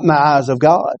 Not in the eyes of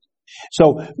God.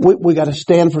 So we got to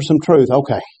stand for some truth.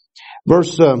 Okay.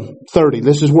 Verse 30.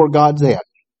 This is where God's at.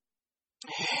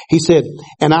 He said,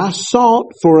 and I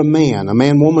sought for a man,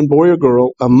 woman, boy, or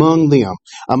girl among them,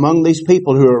 among these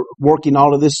people who are working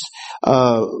all of this,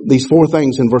 these 4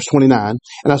 things in verse 29.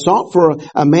 And I sought for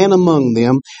a man among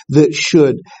them that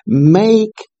should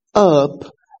make up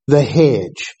the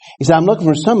hedge. He said, I'm looking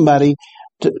for somebody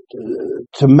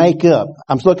to make up.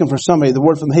 I'm looking for somebody. The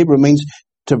word from the Hebrew means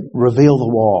to reveal the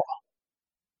wall.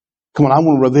 Come on, I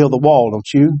want to reveal the wall,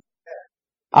 don't you?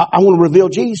 I want to reveal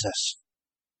Jesus.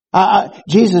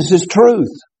 Jesus is truth.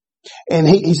 And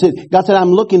he said, God said,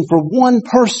 I'm looking for one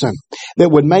person that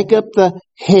would make up the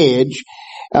hedge.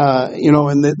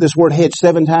 And this word hedge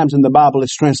 7 times in the Bible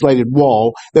is translated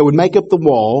wall, that would make up the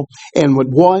wall and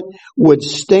would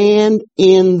stand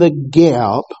in the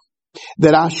gap,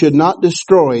 that I should not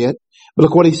destroy it. But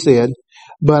look what he said,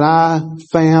 but I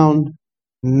found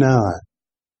none.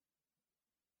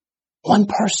 One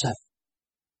person.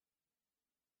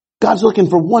 God's looking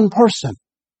for one person.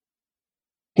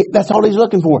 That's all He's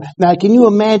looking for. Now, can you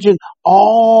imagine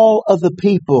all of the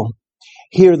people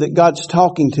here that God's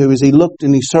talking to as He looked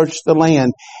and He searched the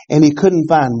land and He couldn't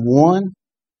find one?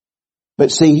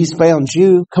 But see, He's found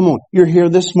you. Come on, you're here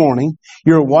this morning.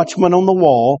 You're a watchman on the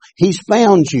wall. He's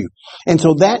found you. And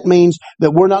so that means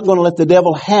that we're not going to let the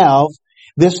devil have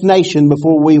this nation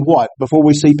before we what? Before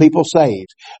we see people saved.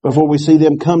 Before we see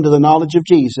them come to the knowledge of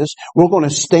Jesus. We're going to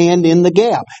stand in the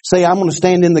gap. Say, I'm going to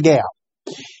stand in the gap.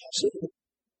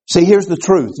 See, here's the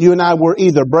truth. You and I, we're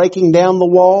either breaking down the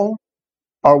wall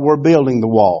or we're building the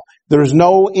wall. There's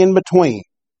no in between.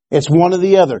 It's one or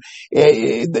the other.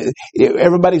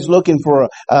 Everybody's looking for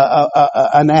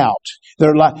an out.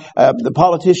 They're like the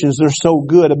politicians. They're so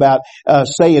good about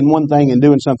saying one thing and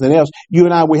doing something else. You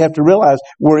and I, we have to realize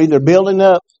we're either building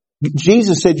up.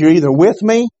 Jesus said, "You're either with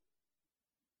me."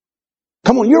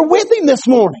 Come on, you're with Him this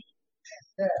morning.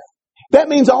 That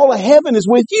means all of heaven is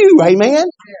with you. Amen.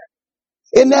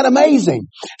 Isn't that amazing?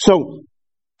 So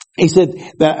he said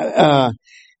that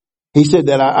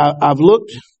I've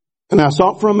looked and I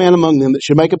sought for a man among them that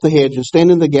should make up the hedge and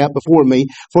stand in the gap before me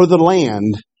for the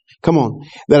land. Come on,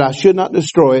 that I should not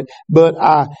destroy it, but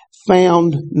I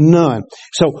found none.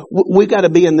 So we've got to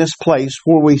be in this place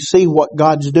where we see what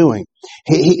God's doing.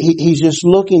 He's just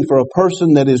looking for a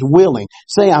person that is willing.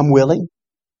 Say, I'm willing.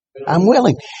 I'm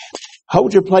willing.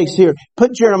 Hold your place here.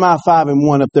 Put Jeremiah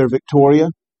 5:1 up there, Victoria.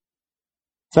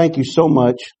 Thank you so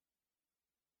much.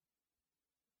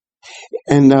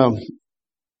 And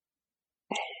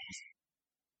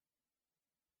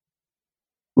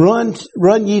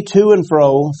run ye to and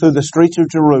fro through the streets of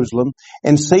Jerusalem,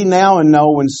 and see now and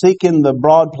know, and seek in the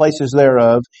broad places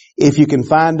thereof, if you can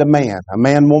find a man,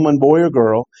 woman, boy, or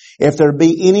girl, if there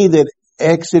be any that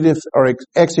executeth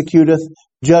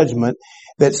judgment,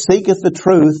 that seeketh the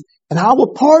truth, and I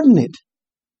will pardon it.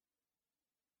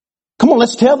 Come on,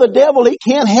 let's tell the devil he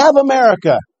can't have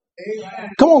America. Amen.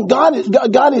 Come on, God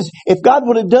is, if God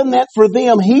would have done that for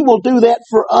them, He will do that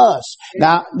for us.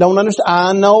 Now, don't understand,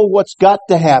 I know what's got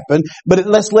to happen, but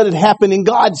let's let it happen in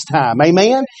God's time.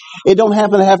 Amen? It don't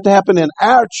have to happen in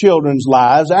our children's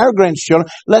lives, our grandchildren.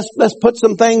 Let's put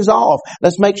some things off.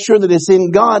 Let's make sure that it's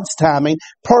in God's timing,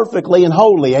 perfectly and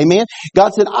holy. Amen?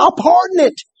 God said, I'll pardon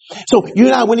it. So you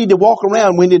and I, we need to walk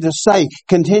around, we need to say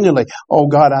continually, oh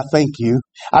God, I thank you.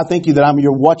 I thank you that I'm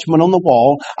your watchman on the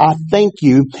wall. I thank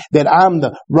you that I'm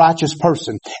the righteous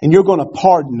person. And you're going to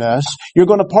pardon us. You're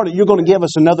going to give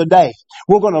us another day.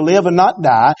 We're going to live and not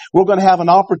die. We're going to have an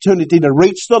opportunity to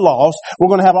reach the lost. We're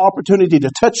going to have an opportunity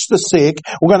to touch the sick.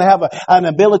 We're going to have an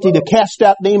ability to cast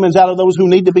out demons out of those who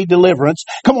need to be deliverance.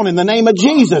 Come on, in the name of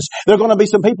Jesus. There are going to be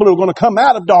some people who are going to come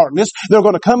out of darkness. They're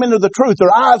going to come into the truth.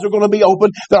 Their eyes are going to be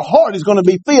open. Their heart is going to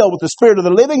be filled with the Spirit of the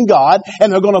living God,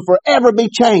 and they're going to forever be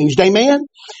changed. Amen?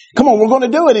 Come on, we're going to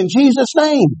do it in Jesus'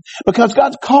 name because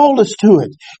God's called us to it.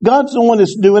 God's the one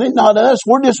that's doing it, not us.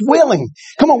 We're just willing.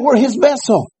 Come on, we're His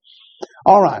vessel.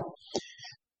 All right.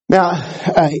 Now,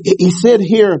 he said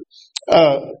here,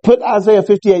 put Isaiah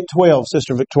 58:12,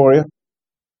 Sister Victoria.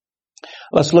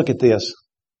 Let's look at this.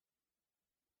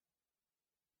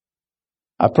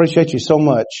 I appreciate you so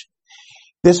much.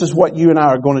 This is what you and I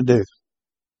are going to do.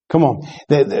 Come on.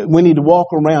 We need to walk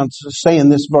around saying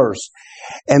this verse.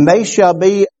 And they shall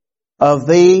be of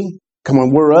thee, come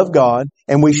on, we're of God,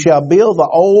 and we shall build the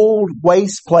old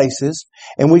waste places,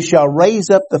 and we shall raise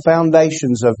up the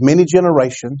foundations of many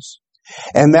generations,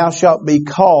 and thou shalt be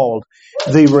called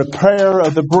the repairer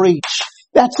of the breach.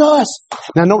 That's us.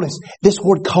 Now notice, this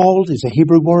word called is a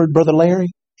Hebrew word, Brother Larry.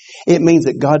 It means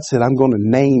that God said, I'm going to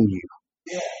name you.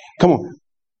 Come on.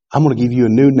 I'm going to give you a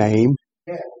new name.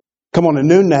 Come on, a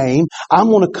new name. I'm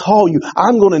going to call you.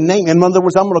 I'm going to name. In other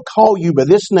words, I'm going to call you by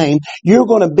this name. You're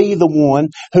going to be the one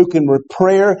who can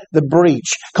repair the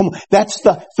breach. Come on. That's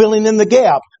the filling in the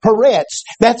gap. Peretz.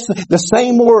 That's the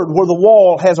same word where the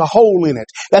wall has a hole in it.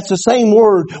 That's the same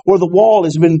word where the wall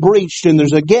has been breached and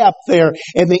there's a gap there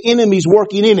and the enemy's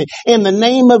working in it. In the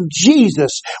name of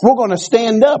Jesus, we're going to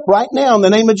stand up right now in the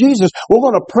name of Jesus. We're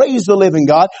going to praise the living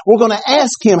God. We're going to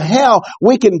ask Him how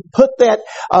we can put that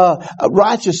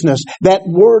righteousness, Jesus, that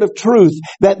word of truth,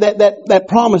 that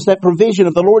promise, that provision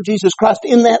of the Lord Jesus Christ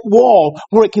in that wall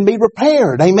where it can be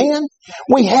repaired. Amen?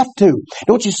 We have to.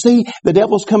 Don't you see the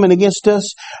devil's coming against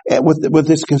us with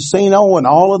this casino and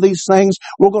all of these things?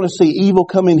 We're going to see evil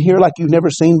come in here like you've never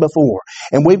seen before.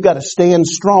 And we've got to stand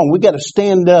strong. We've got to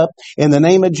stand up in the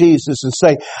name of Jesus and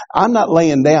say, I'm not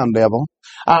laying down, devil.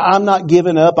 I'm not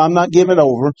giving up. I'm not giving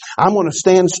over. I'm going to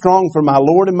stand strong for my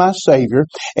Lord and my Savior.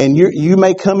 And you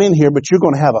may come in here, but you're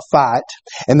going to have a fight.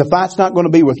 And the fight's not going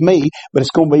to be with me, but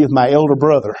it's going to be with my elder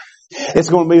brother. It's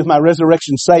going to be with my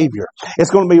resurrection Savior.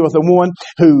 It's going to be with the one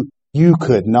who you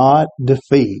could not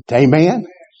defeat. Amen?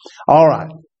 All right.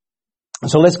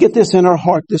 So let's get this in our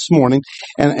heart this morning.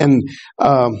 And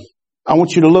I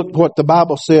want you to look what the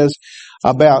Bible says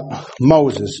about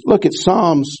Moses. Look at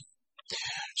Psalms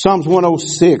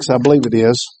 106, I believe it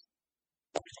is.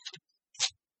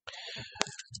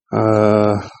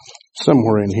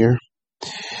 Somewhere in here.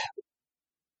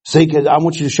 See, because I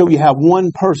want you to show you how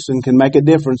one person can make a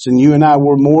difference, and you and I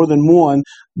were more than one,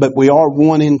 but we are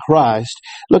one in Christ.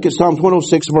 Look at Psalms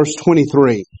 106 verse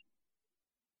 23.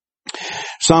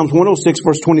 Psalms 106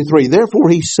 verse 23. Therefore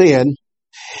he said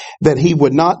that he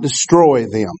would not destroy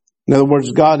them. In other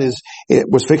words, God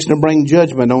was fixing to bring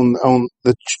judgment on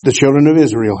the children of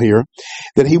Israel here,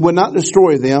 that he would not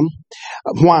destroy them.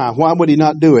 Why? Why would he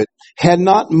not do it? Had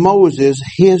not Moses,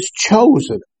 his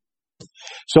chosen.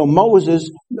 So Moses,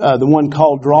 the one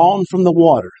called drawn from the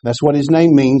water, that's what his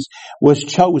name means, was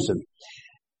chosen.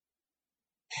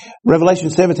 Revelation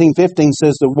 17:15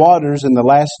 says the waters in the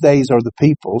last days are the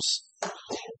peoples.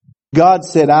 God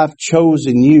said, I've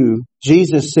chosen you.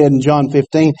 Jesus said in John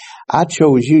 15, I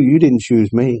chose you. You didn't choose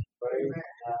me.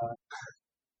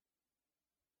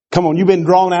 Come on, you've been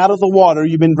drawn out of the water.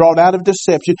 You've been drawn out of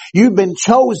deception. You've been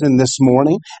chosen this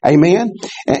morning. Amen.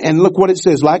 And look what it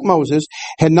says. Like Moses,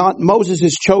 had not Moses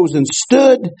is chosen,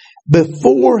 stood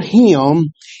before him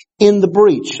in the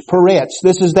breach. Peretz.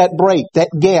 This is that break, that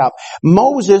gap.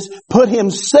 Moses put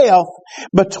himself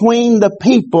between the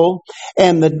people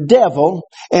and the devil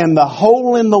and the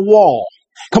hole in the wall.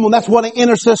 Come on, that's what an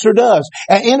intercessor does.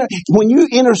 When you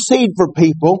intercede for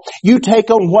people, you take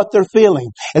on what they're feeling.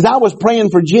 As I was praying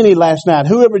for Jenny last night,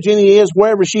 whoever Jenny is,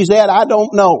 wherever she's at, I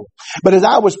don't know. But as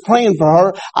I was praying for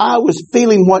her, I was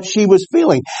feeling what she was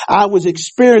feeling. I was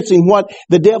experiencing what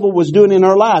the devil was doing in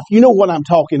her life. You know what I'm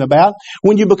talking about.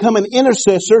 When you become an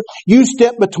intercessor, you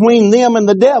step between them and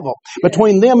the devil,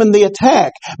 between them and the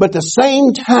attack. But at the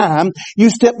same time,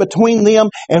 you step between them,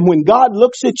 and when God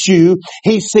looks at you,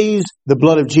 He sees the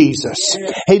blood of Jesus.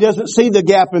 He doesn't see the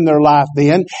gap in their life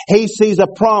then. He sees a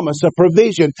promise, a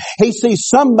provision. He sees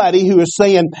somebody who is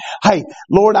saying, hey,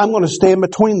 Lord, I'm going to stand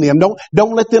between them.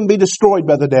 Don't let them be destroyed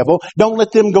by the devil. Don't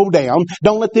let them go down.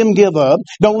 Don't let them give up.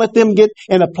 Don't let them get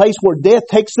in a place where death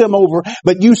takes them over.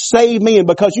 But you save me, and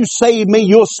because you save me,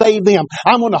 you'll save them.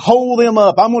 I'm going to hold them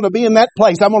up. I'm going to be in that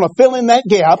place. I'm going to fill in that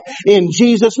gap in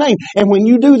Jesus' name. And when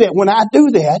you do that, when I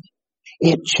do that,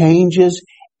 it changes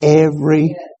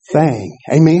everything.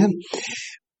 Amen.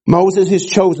 Moses, his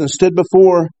chosen, stood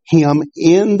before him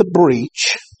in the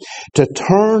breach to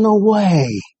turn away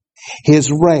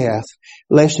his wrath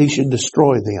lest he should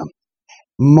destroy them.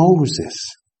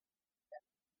 Moses.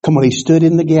 Come on, he stood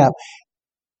in the gap.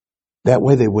 That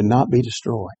way they would not be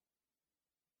destroyed.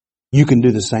 You can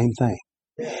do the same thing.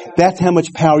 That's how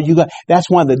much power you got. That's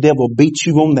why the devil beats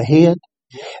you on the head.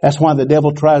 That's why the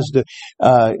devil tries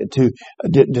to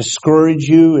discourage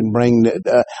you and bring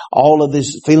all of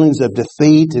these feelings of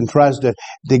defeat, and tries to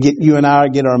get you and I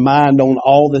get our mind on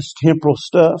all this temporal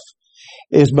stuff,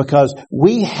 is because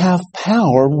we have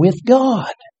power with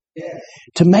God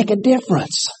to make a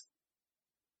difference.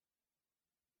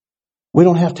 We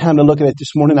don't have time to look at it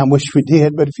this morning. I wish we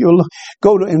did, but if you'll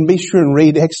go to and be sure and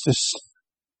read Exodus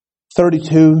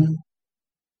 32.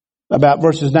 About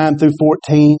verses 9 through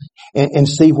 14, and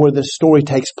see where this story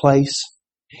takes place,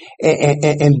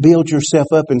 and build yourself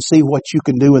up and see what you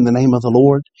can do in the name of the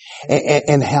Lord,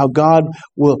 and how God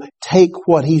will take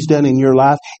what He's done in your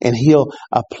life and He'll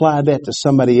apply that to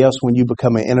somebody else when you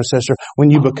become an intercessor, when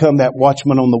you become that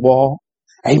watchman on the wall.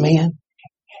 Amen.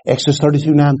 Exodus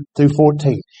 32, 9 through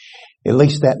 14. At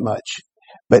least that much.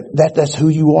 But that's who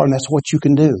you are, and that's what you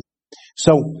can do.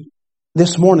 So,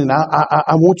 this morning,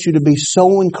 I want you to be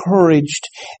so encouraged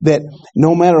that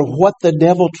no matter what the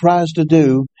devil tries to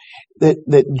do,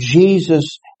 that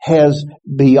Jesus has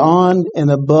beyond and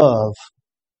above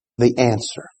the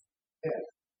answer.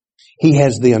 He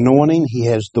has the anointing. He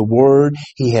has the word.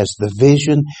 He has the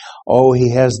vision. Oh,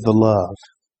 He has the love.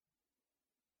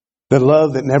 The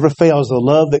love that never fails. The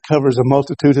love that covers a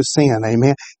multitude of sin.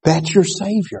 Amen. That's your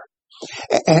Savior.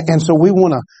 And so we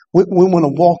want to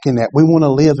walk in that. We want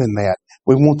to live in that.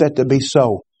 We want that to be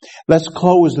so. Let's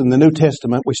close in the New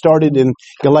Testament. We started in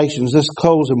Galatians. Let's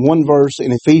close in one verse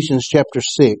in Ephesians chapter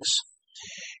 6.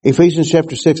 Ephesians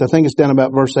chapter 6, I think it's down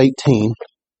about verse 18.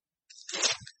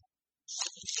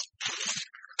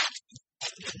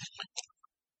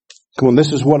 Come on,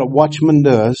 this is what a watchman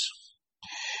does.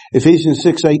 Ephesians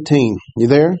 6:18. You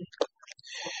there?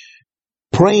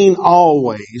 Praying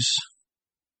always.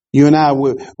 You and I,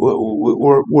 we're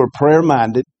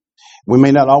prayer-minded. We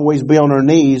may not always be on our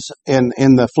knees in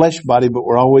the flesh body, but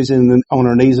we're always on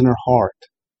our knees in our heart.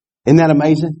 Isn't that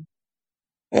amazing?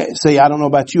 See, I don't know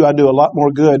about you. I do a lot more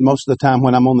good most of the time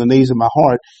when I'm on the knees of my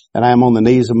heart than I am on the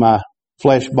knees of my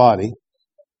flesh body,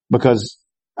 because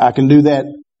I can do that,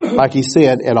 like he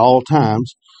said, at all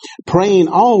times. Praying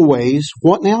always,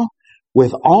 what now?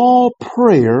 With all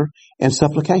prayer and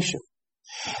supplication.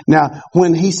 Now,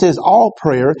 when he says all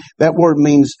prayer, that word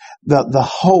means the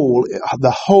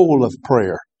whole of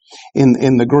prayer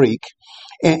in the Greek.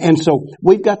 And so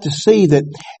we've got to see that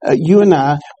you and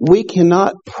I, we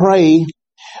cannot pray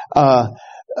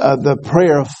the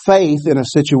prayer of faith in a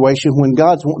situation when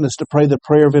God's wanting us to pray the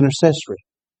prayer of intercessory.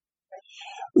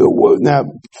 Now,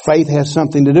 faith has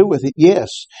something to do with it,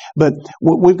 yes. But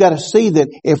we've got to see that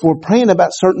if we're praying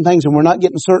about certain things and we're not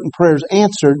getting certain prayers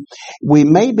answered, we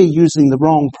may be using the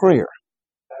wrong prayer.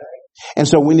 And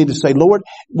so we need to say, Lord,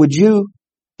 would you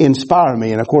inspire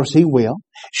me? And of course He will.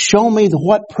 Show me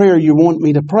what prayer you want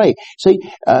me to pray. See,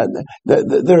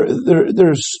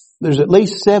 there's at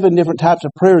least 7 different types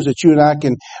of prayers that you and I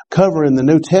can cover in the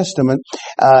New Testament,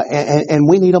 and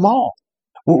we need them all.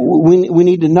 We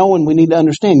need to know and we need to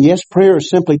understand. Yes, prayer is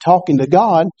simply talking to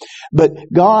God, but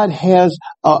God has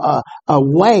a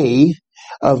way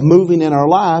of moving in our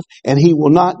life, and He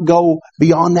will not go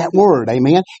beyond that word.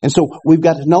 Amen. And so we've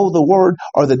got to know the word,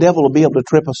 or the devil will be able to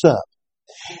trip us up.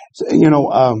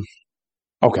 So,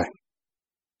 okay.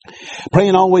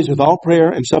 Praying always with all prayer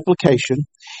and supplication.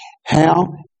 How?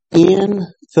 In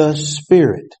the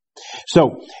Spirit.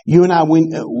 So you and I,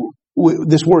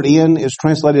 this word "in" is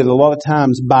translated a lot of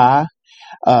times by,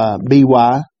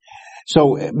 by.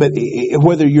 So, but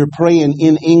whether you're praying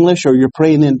in English or you're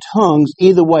praying in tongues,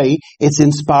 either way, it's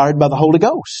inspired by the Holy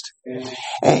Ghost.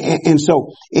 And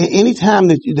so, anytime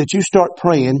that you start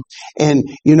praying, and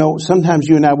sometimes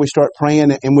you and I, we start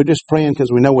praying and we're just praying because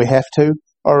we know we have to,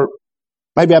 or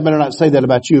maybe I better not say that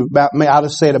about you. About me, I'll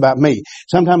just say it about me.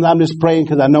 Sometimes I'm just praying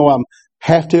because I know I'm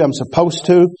supposed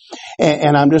to,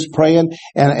 and I'm just praying,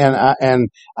 and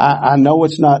I know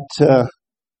it's not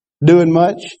doing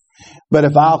much, but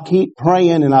if I'll keep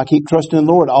praying and I'll keep trusting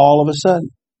the Lord, all of a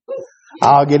sudden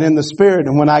I'll get in the Spirit,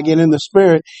 and when I get in the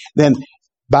Spirit, then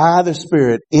by the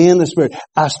Spirit, in the Spirit,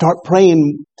 I start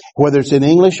praying, whether it's in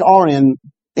English or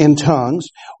in tongues,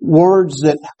 words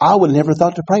that I would have never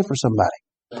thought to pray for somebody.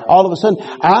 All of a sudden,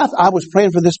 I was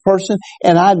praying for this person,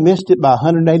 and I missed it by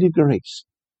 180 degrees.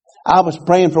 I was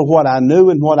praying for what I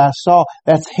knew and what I saw.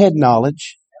 That's head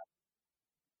knowledge.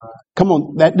 Come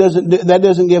on, that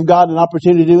doesn't give God an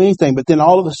opportunity to do anything. But then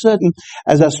all of a sudden,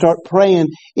 as I start praying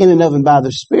in and of and by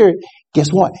the Spirit, guess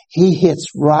what? He hits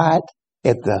right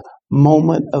at the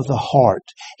moment of the heart.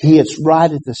 He hits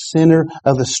right at the center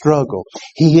of the struggle.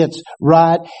 He hits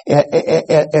right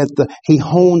he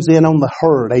hones in on the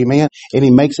hurt, amen, and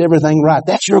He makes everything right.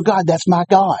 That's your God, that's my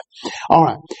God.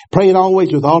 Alright, praying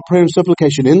always with all prayer and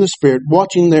supplication in the Spirit,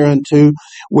 watching thereunto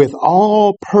with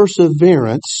all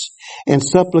perseverance and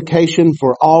supplication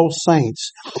for all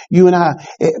saints. You and I,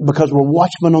 because we're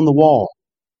watchmen on the wall,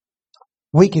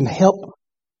 we can help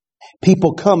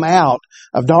people come out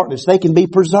of darkness. They can be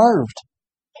preserved.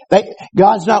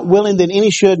 God's not willing that any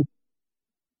should,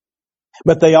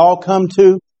 but they all come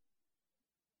to.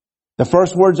 The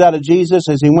first words out of Jesus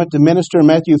as He went to minister in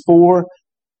Matthew 4,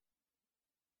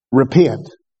 repent.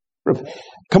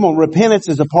 Come on, repentance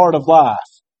is a part of life.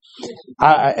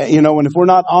 And if we're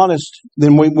not honest,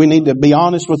 then we need to be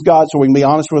honest with God so we can be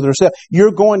honest with ourselves.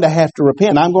 You're going to have to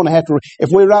repent. I'm going to have to.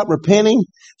 If we're not repenting,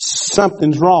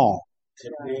 something's wrong.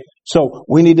 So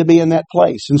we need to be in that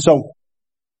place. And so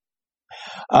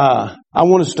I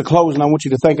want us to close, and I want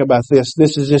you to think about this.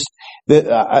 This is just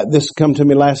this come to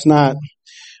me last night,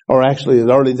 or actually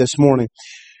early this morning.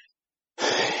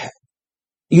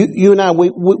 You and I,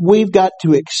 we've got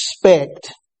to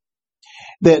expect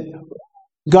that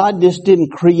God just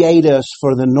didn't create us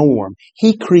for the norm.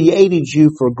 He created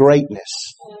you for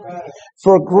greatness.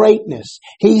 for greatness.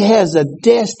 He has a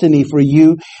destiny for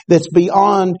you that's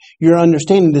beyond your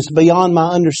understanding, that's beyond my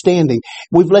understanding.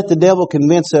 We've let the devil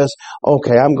convince us,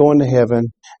 okay, I'm going to heaven,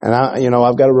 and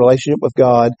I've got a relationship with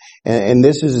God, and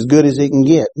this is as good as it can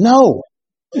get. No.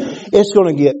 It's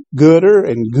going to get gooder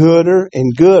and gooder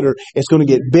and gooder. It's going to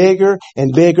get bigger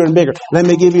and bigger and bigger. Let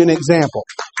me give you an example.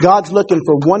 God's looking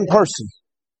for one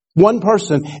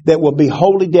person that will be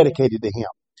wholly dedicated to Him.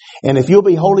 And if you'll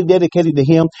be wholly dedicated to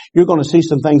Him, you're going to see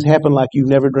some things happen like you've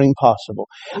never dreamed possible.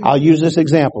 I'll use this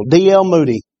example. D.L.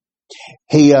 Moody.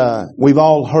 We've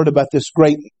all heard about this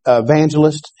great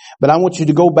evangelist, but I want you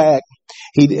to go back.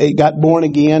 He got born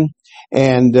again.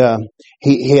 And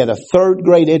he had a third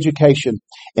grade education,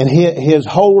 and his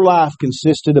whole life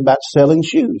consisted about selling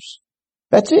shoes.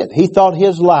 That's it. He thought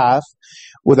his life,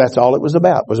 well, that's all it was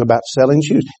about selling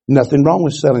shoes. Nothing wrong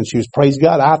with selling shoes. Praise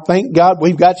God. I thank God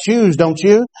we've got shoes, don't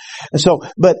you? And so,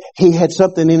 but he had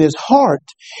something in his heart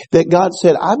that God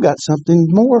said, I've got something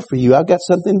more for you. I've got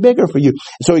something bigger for you.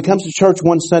 So he comes to church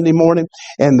one Sunday morning,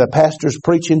 and the pastor's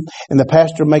preaching, and the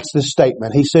pastor makes this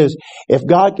statement. He says, if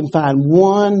God can find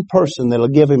one person that'll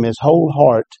give him his whole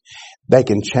heart, they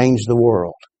can change the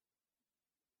world.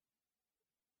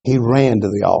 He ran to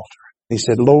the altar. He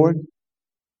said, Lord,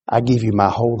 I give you my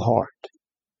whole heart.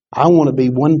 I want to be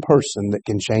one person that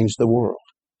can change the world.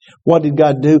 What did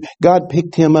God do? God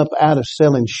picked him up out of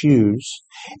selling shoes,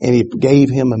 and He gave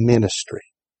him a ministry.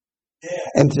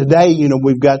 And today,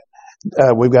 we've got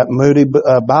Moody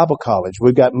Bible College.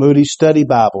 We've got Moody Study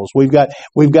Bibles. We've got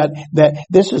that.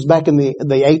 This is back in the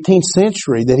 18th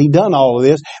century that he done all of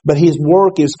this, but his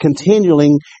work is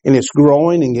continuing, and it's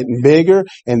growing and getting bigger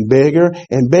and bigger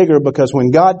and bigger, because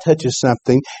when God touches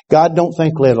something, God don't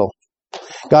think little.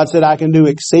 God said, I can do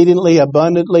exceedingly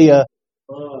abundantly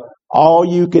all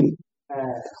you can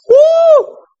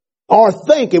or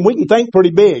think, and we can think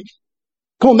pretty big.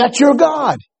 Come on, that's your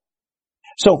God.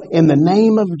 So, in the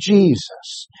name of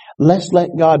Jesus, let's let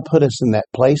God put us in that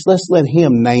place. Let's let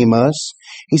Him name us.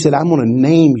 He said, I'm going to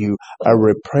name you a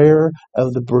repairer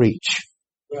of the breach.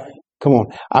 Right. Come on.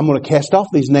 I'm going to cast off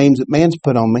these names that man's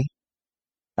put on me.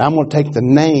 I'm going to take the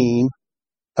name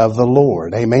of the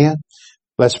Lord. Amen.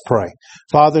 Let's pray.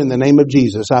 Father, in the name of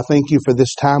Jesus, I thank you for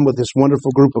this time with this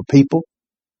wonderful group of people.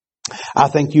 I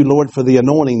thank you, Lord, for the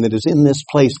anointing that is in this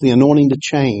place, the anointing to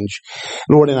change.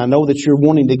 Lord, and I know that you're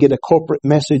wanting to get a corporate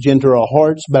message into our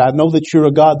hearts, but I know that you're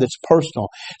a God that's personal.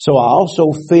 So I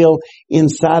also feel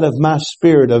inside of my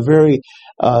spirit a very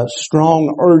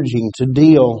strong urging to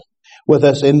deal with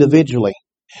us individually.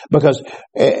 Because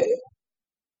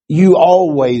you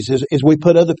always, as we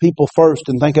put other people first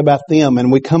and think about them,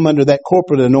 and we come under that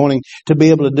corporate anointing to be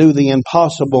able to do the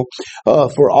impossible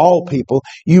for all people,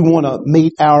 you want to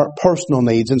meet our personal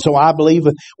needs. And so I believe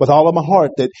with all of my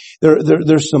heart that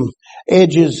there's some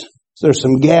edges, there's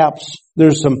some gaps,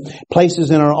 there's some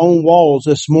places in our own walls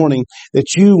this morning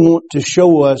that you want to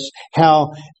show us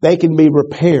how they can be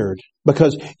repaired.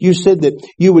 Because you said that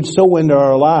you would sow into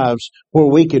our lives where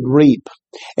we could reap.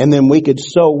 And then we could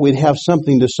sow, we'd have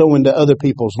something to sow into other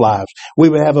people's lives. We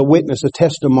would have a witness, a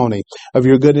testimony of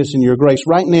your goodness and your grace.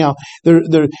 Right now,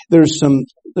 there's some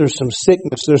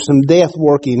sickness, there's some death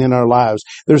working in our lives.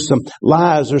 There's some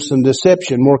lies, there's some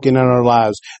deception working in our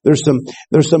lives. There's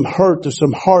some hurt, there's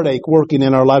some heartache working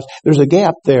in our lives. There's a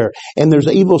gap there. And there's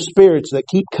evil spirits that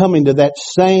keep coming to that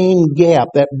same gap,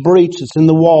 that breach that's in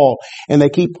the wall, and they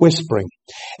keep whispering.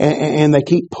 And they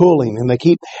keep pulling, and they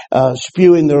keep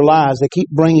spewing their lies. They keep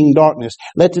bringing darkness.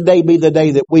 Let today be the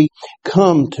day that we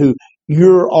come to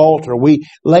your altar. We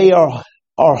lay our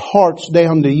hearts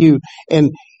down to you, and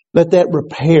let that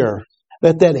repair,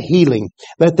 let that healing,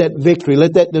 let that victory,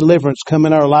 let that deliverance come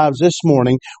in our lives this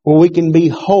morning, where we can be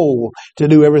whole to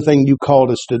do everything you called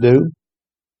us to do.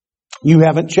 You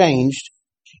haven't changed.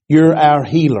 You're our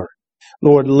healer.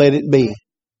 Lord, let it be.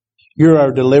 You're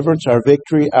our deliverance, our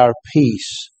victory, our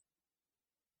peace.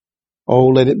 Oh,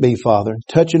 let it be, Father.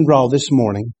 Touch and draw this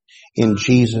morning in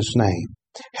Jesus' name.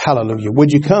 Hallelujah.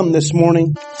 Would you come this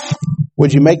morning?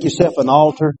 Would you make yourself an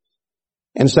altar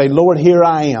and say, Lord, here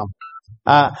I am.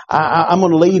 I'm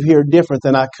going to leave here different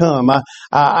than I come.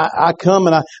 I come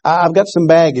and I've got some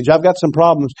baggage. I've got some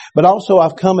problems, but also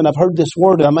I've come and I've heard this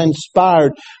word. I'm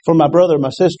inspired for my brother, my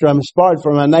sister. I'm inspired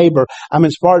for my neighbor. I'm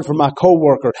inspired for my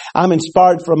coworker. I'm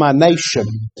inspired for my nation.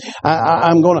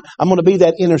 I'm going to be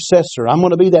that intercessor. I'm going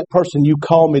to be that person you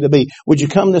call me to be. Would you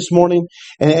come this morning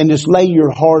and just lay your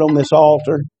heart on this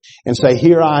altar and say,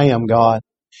 here I am, God.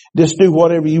 Just do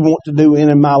whatever you want to do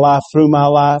in my life, through my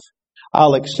life.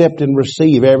 I'll accept and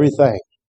receive everything